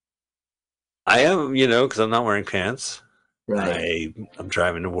 I am, because I'm not wearing pants. Right. I'm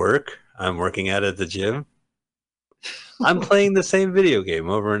driving to work. I'm working out at the gym. I'm playing the same video game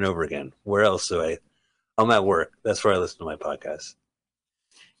over and over again. Where else do I'm at work. That's where I listen to my podcast.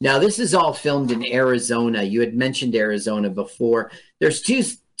 Now, this is all filmed in Arizona. You had mentioned Arizona before. There's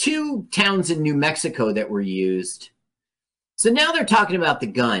two towns in New Mexico that were used. So now they're talking about the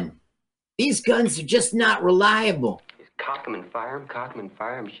gun. These guns are just not reliable. Cock 'em and fire 'em, cock 'em and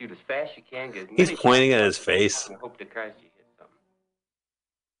fire 'em, shoot as fast as you can. Get as He's many pointing shots at his face. and hope to Christ you hit something.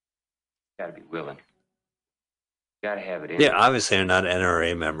 Gotta be willing. Gotta have it in. Yeah, obviously they're not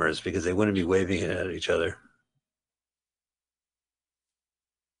NRA members, because they wouldn't be waving it at each other.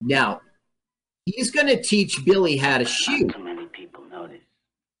 Now, he's going to teach Billy how to shoot. Many people notice.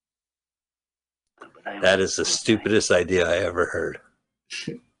 That is the stupidest idea I ever heard.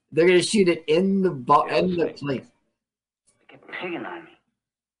 They're going to shoot it in the place. Picking on me.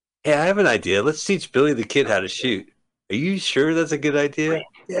 Hey, I have an idea. Let's teach Billy the Kid how to shoot. Are you sure that's a good idea?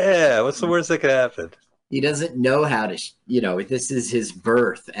 Yeah, what's the worst that could happen? He doesn't know how to, this is his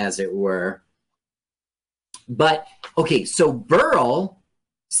birth, as it were. But, okay, so Burl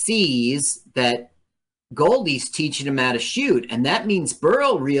sees that Goldie's teaching him how to shoot, and that means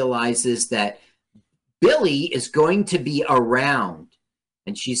Burl realizes that Billy is going to be around,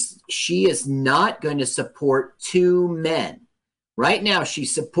 and she is not going to support two men. Right now,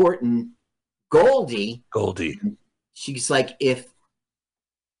 she's supporting Goldie. She's like,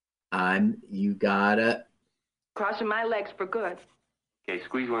 you gotta crossing my legs for good. Okay,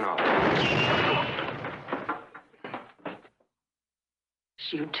 squeeze one off.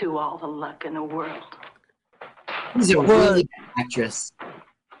 You two, all the luck in the world. He's a really good actress.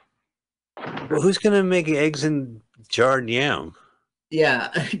 Well, who's gonna make eggs in jarred yam?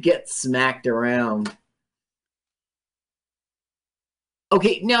 Yeah, get smacked around.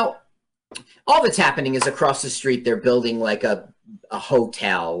 Okay, now all that's happening is across the street they're building like a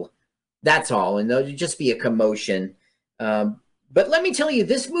hotel. That's all, and there'll just be a commotion. But let me tell you,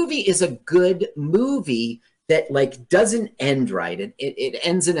 this movie is a good movie that like doesn't end right. It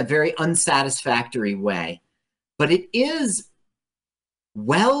ends in a very unsatisfactory way. But it is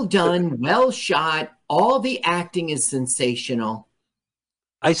well done, well shot. All the acting is sensational.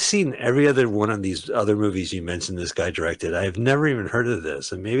 I've seen every other one of these other movies you mentioned this guy directed. I've never even heard of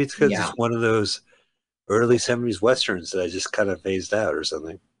this. And maybe it's because it's one of those early 70s Westerns that I just kind of phased out or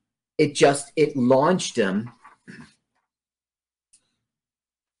something. It launched him.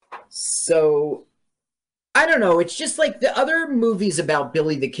 So, I don't know. It's just like the other movies about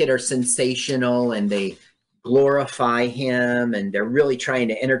Billy the Kid are sensational and they glorify him and they're really trying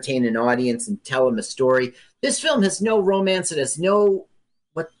to entertain an audience and tell him a story. This film has no romance. It has no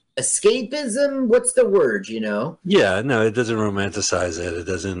escapism. What's the word? You know? Yeah, no, it doesn't romanticize it. It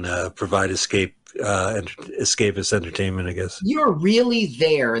doesn't provide escapist entertainment, I guess. You're really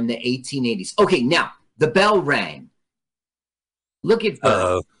there in the 1880s. Okay, now the bell rang. Look at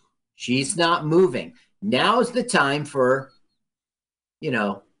her. She's not moving. Now's the time for,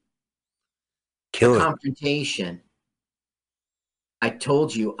 kill the it. confrontation. I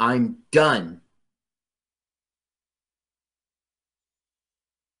told you, I'm done.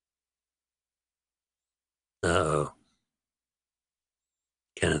 Uh-oh.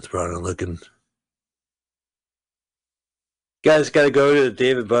 Kenneth Branagh looking. Guys got to go to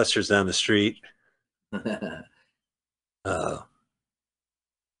David Buster's down the street. Uh-oh.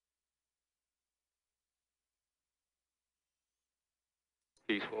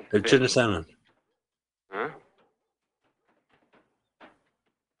 Peaceful. Turn the sound on. Huh?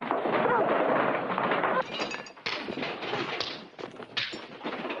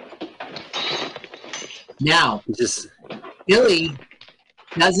 Now, Billy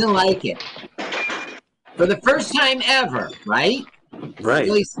doesn't like it. For the first time ever, right? Right.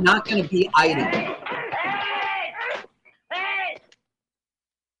 Billy's not going to be idle.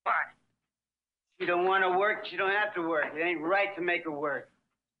 What? She don't want to work, she don't have to work. It ain't right to make her work.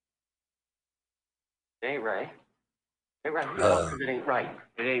 It ain't right. It ain't right. Who the hell says it ain't right?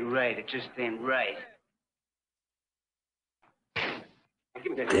 It ain't right. It just ain't right.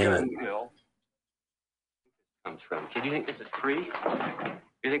 Give me that gun, Bill. Comes from. Kid, you think this is free?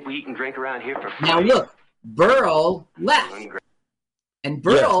 You think we eat and drink around here for free? Now look, Burl left. And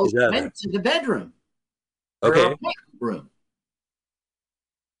Burl went to the bedroom. Okay. Room.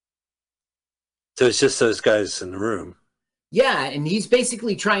 So it's just those guys in the room. Yeah, and he's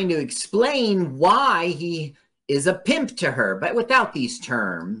basically trying to explain why he is a pimp to her, but without these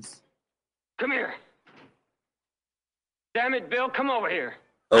terms. Come here. Damn it, Bill, come over here.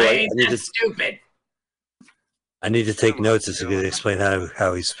 Oh, ain't that stupid. I need to take notes as to explain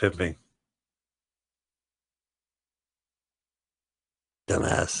how he's pimping.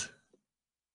 Dumbass.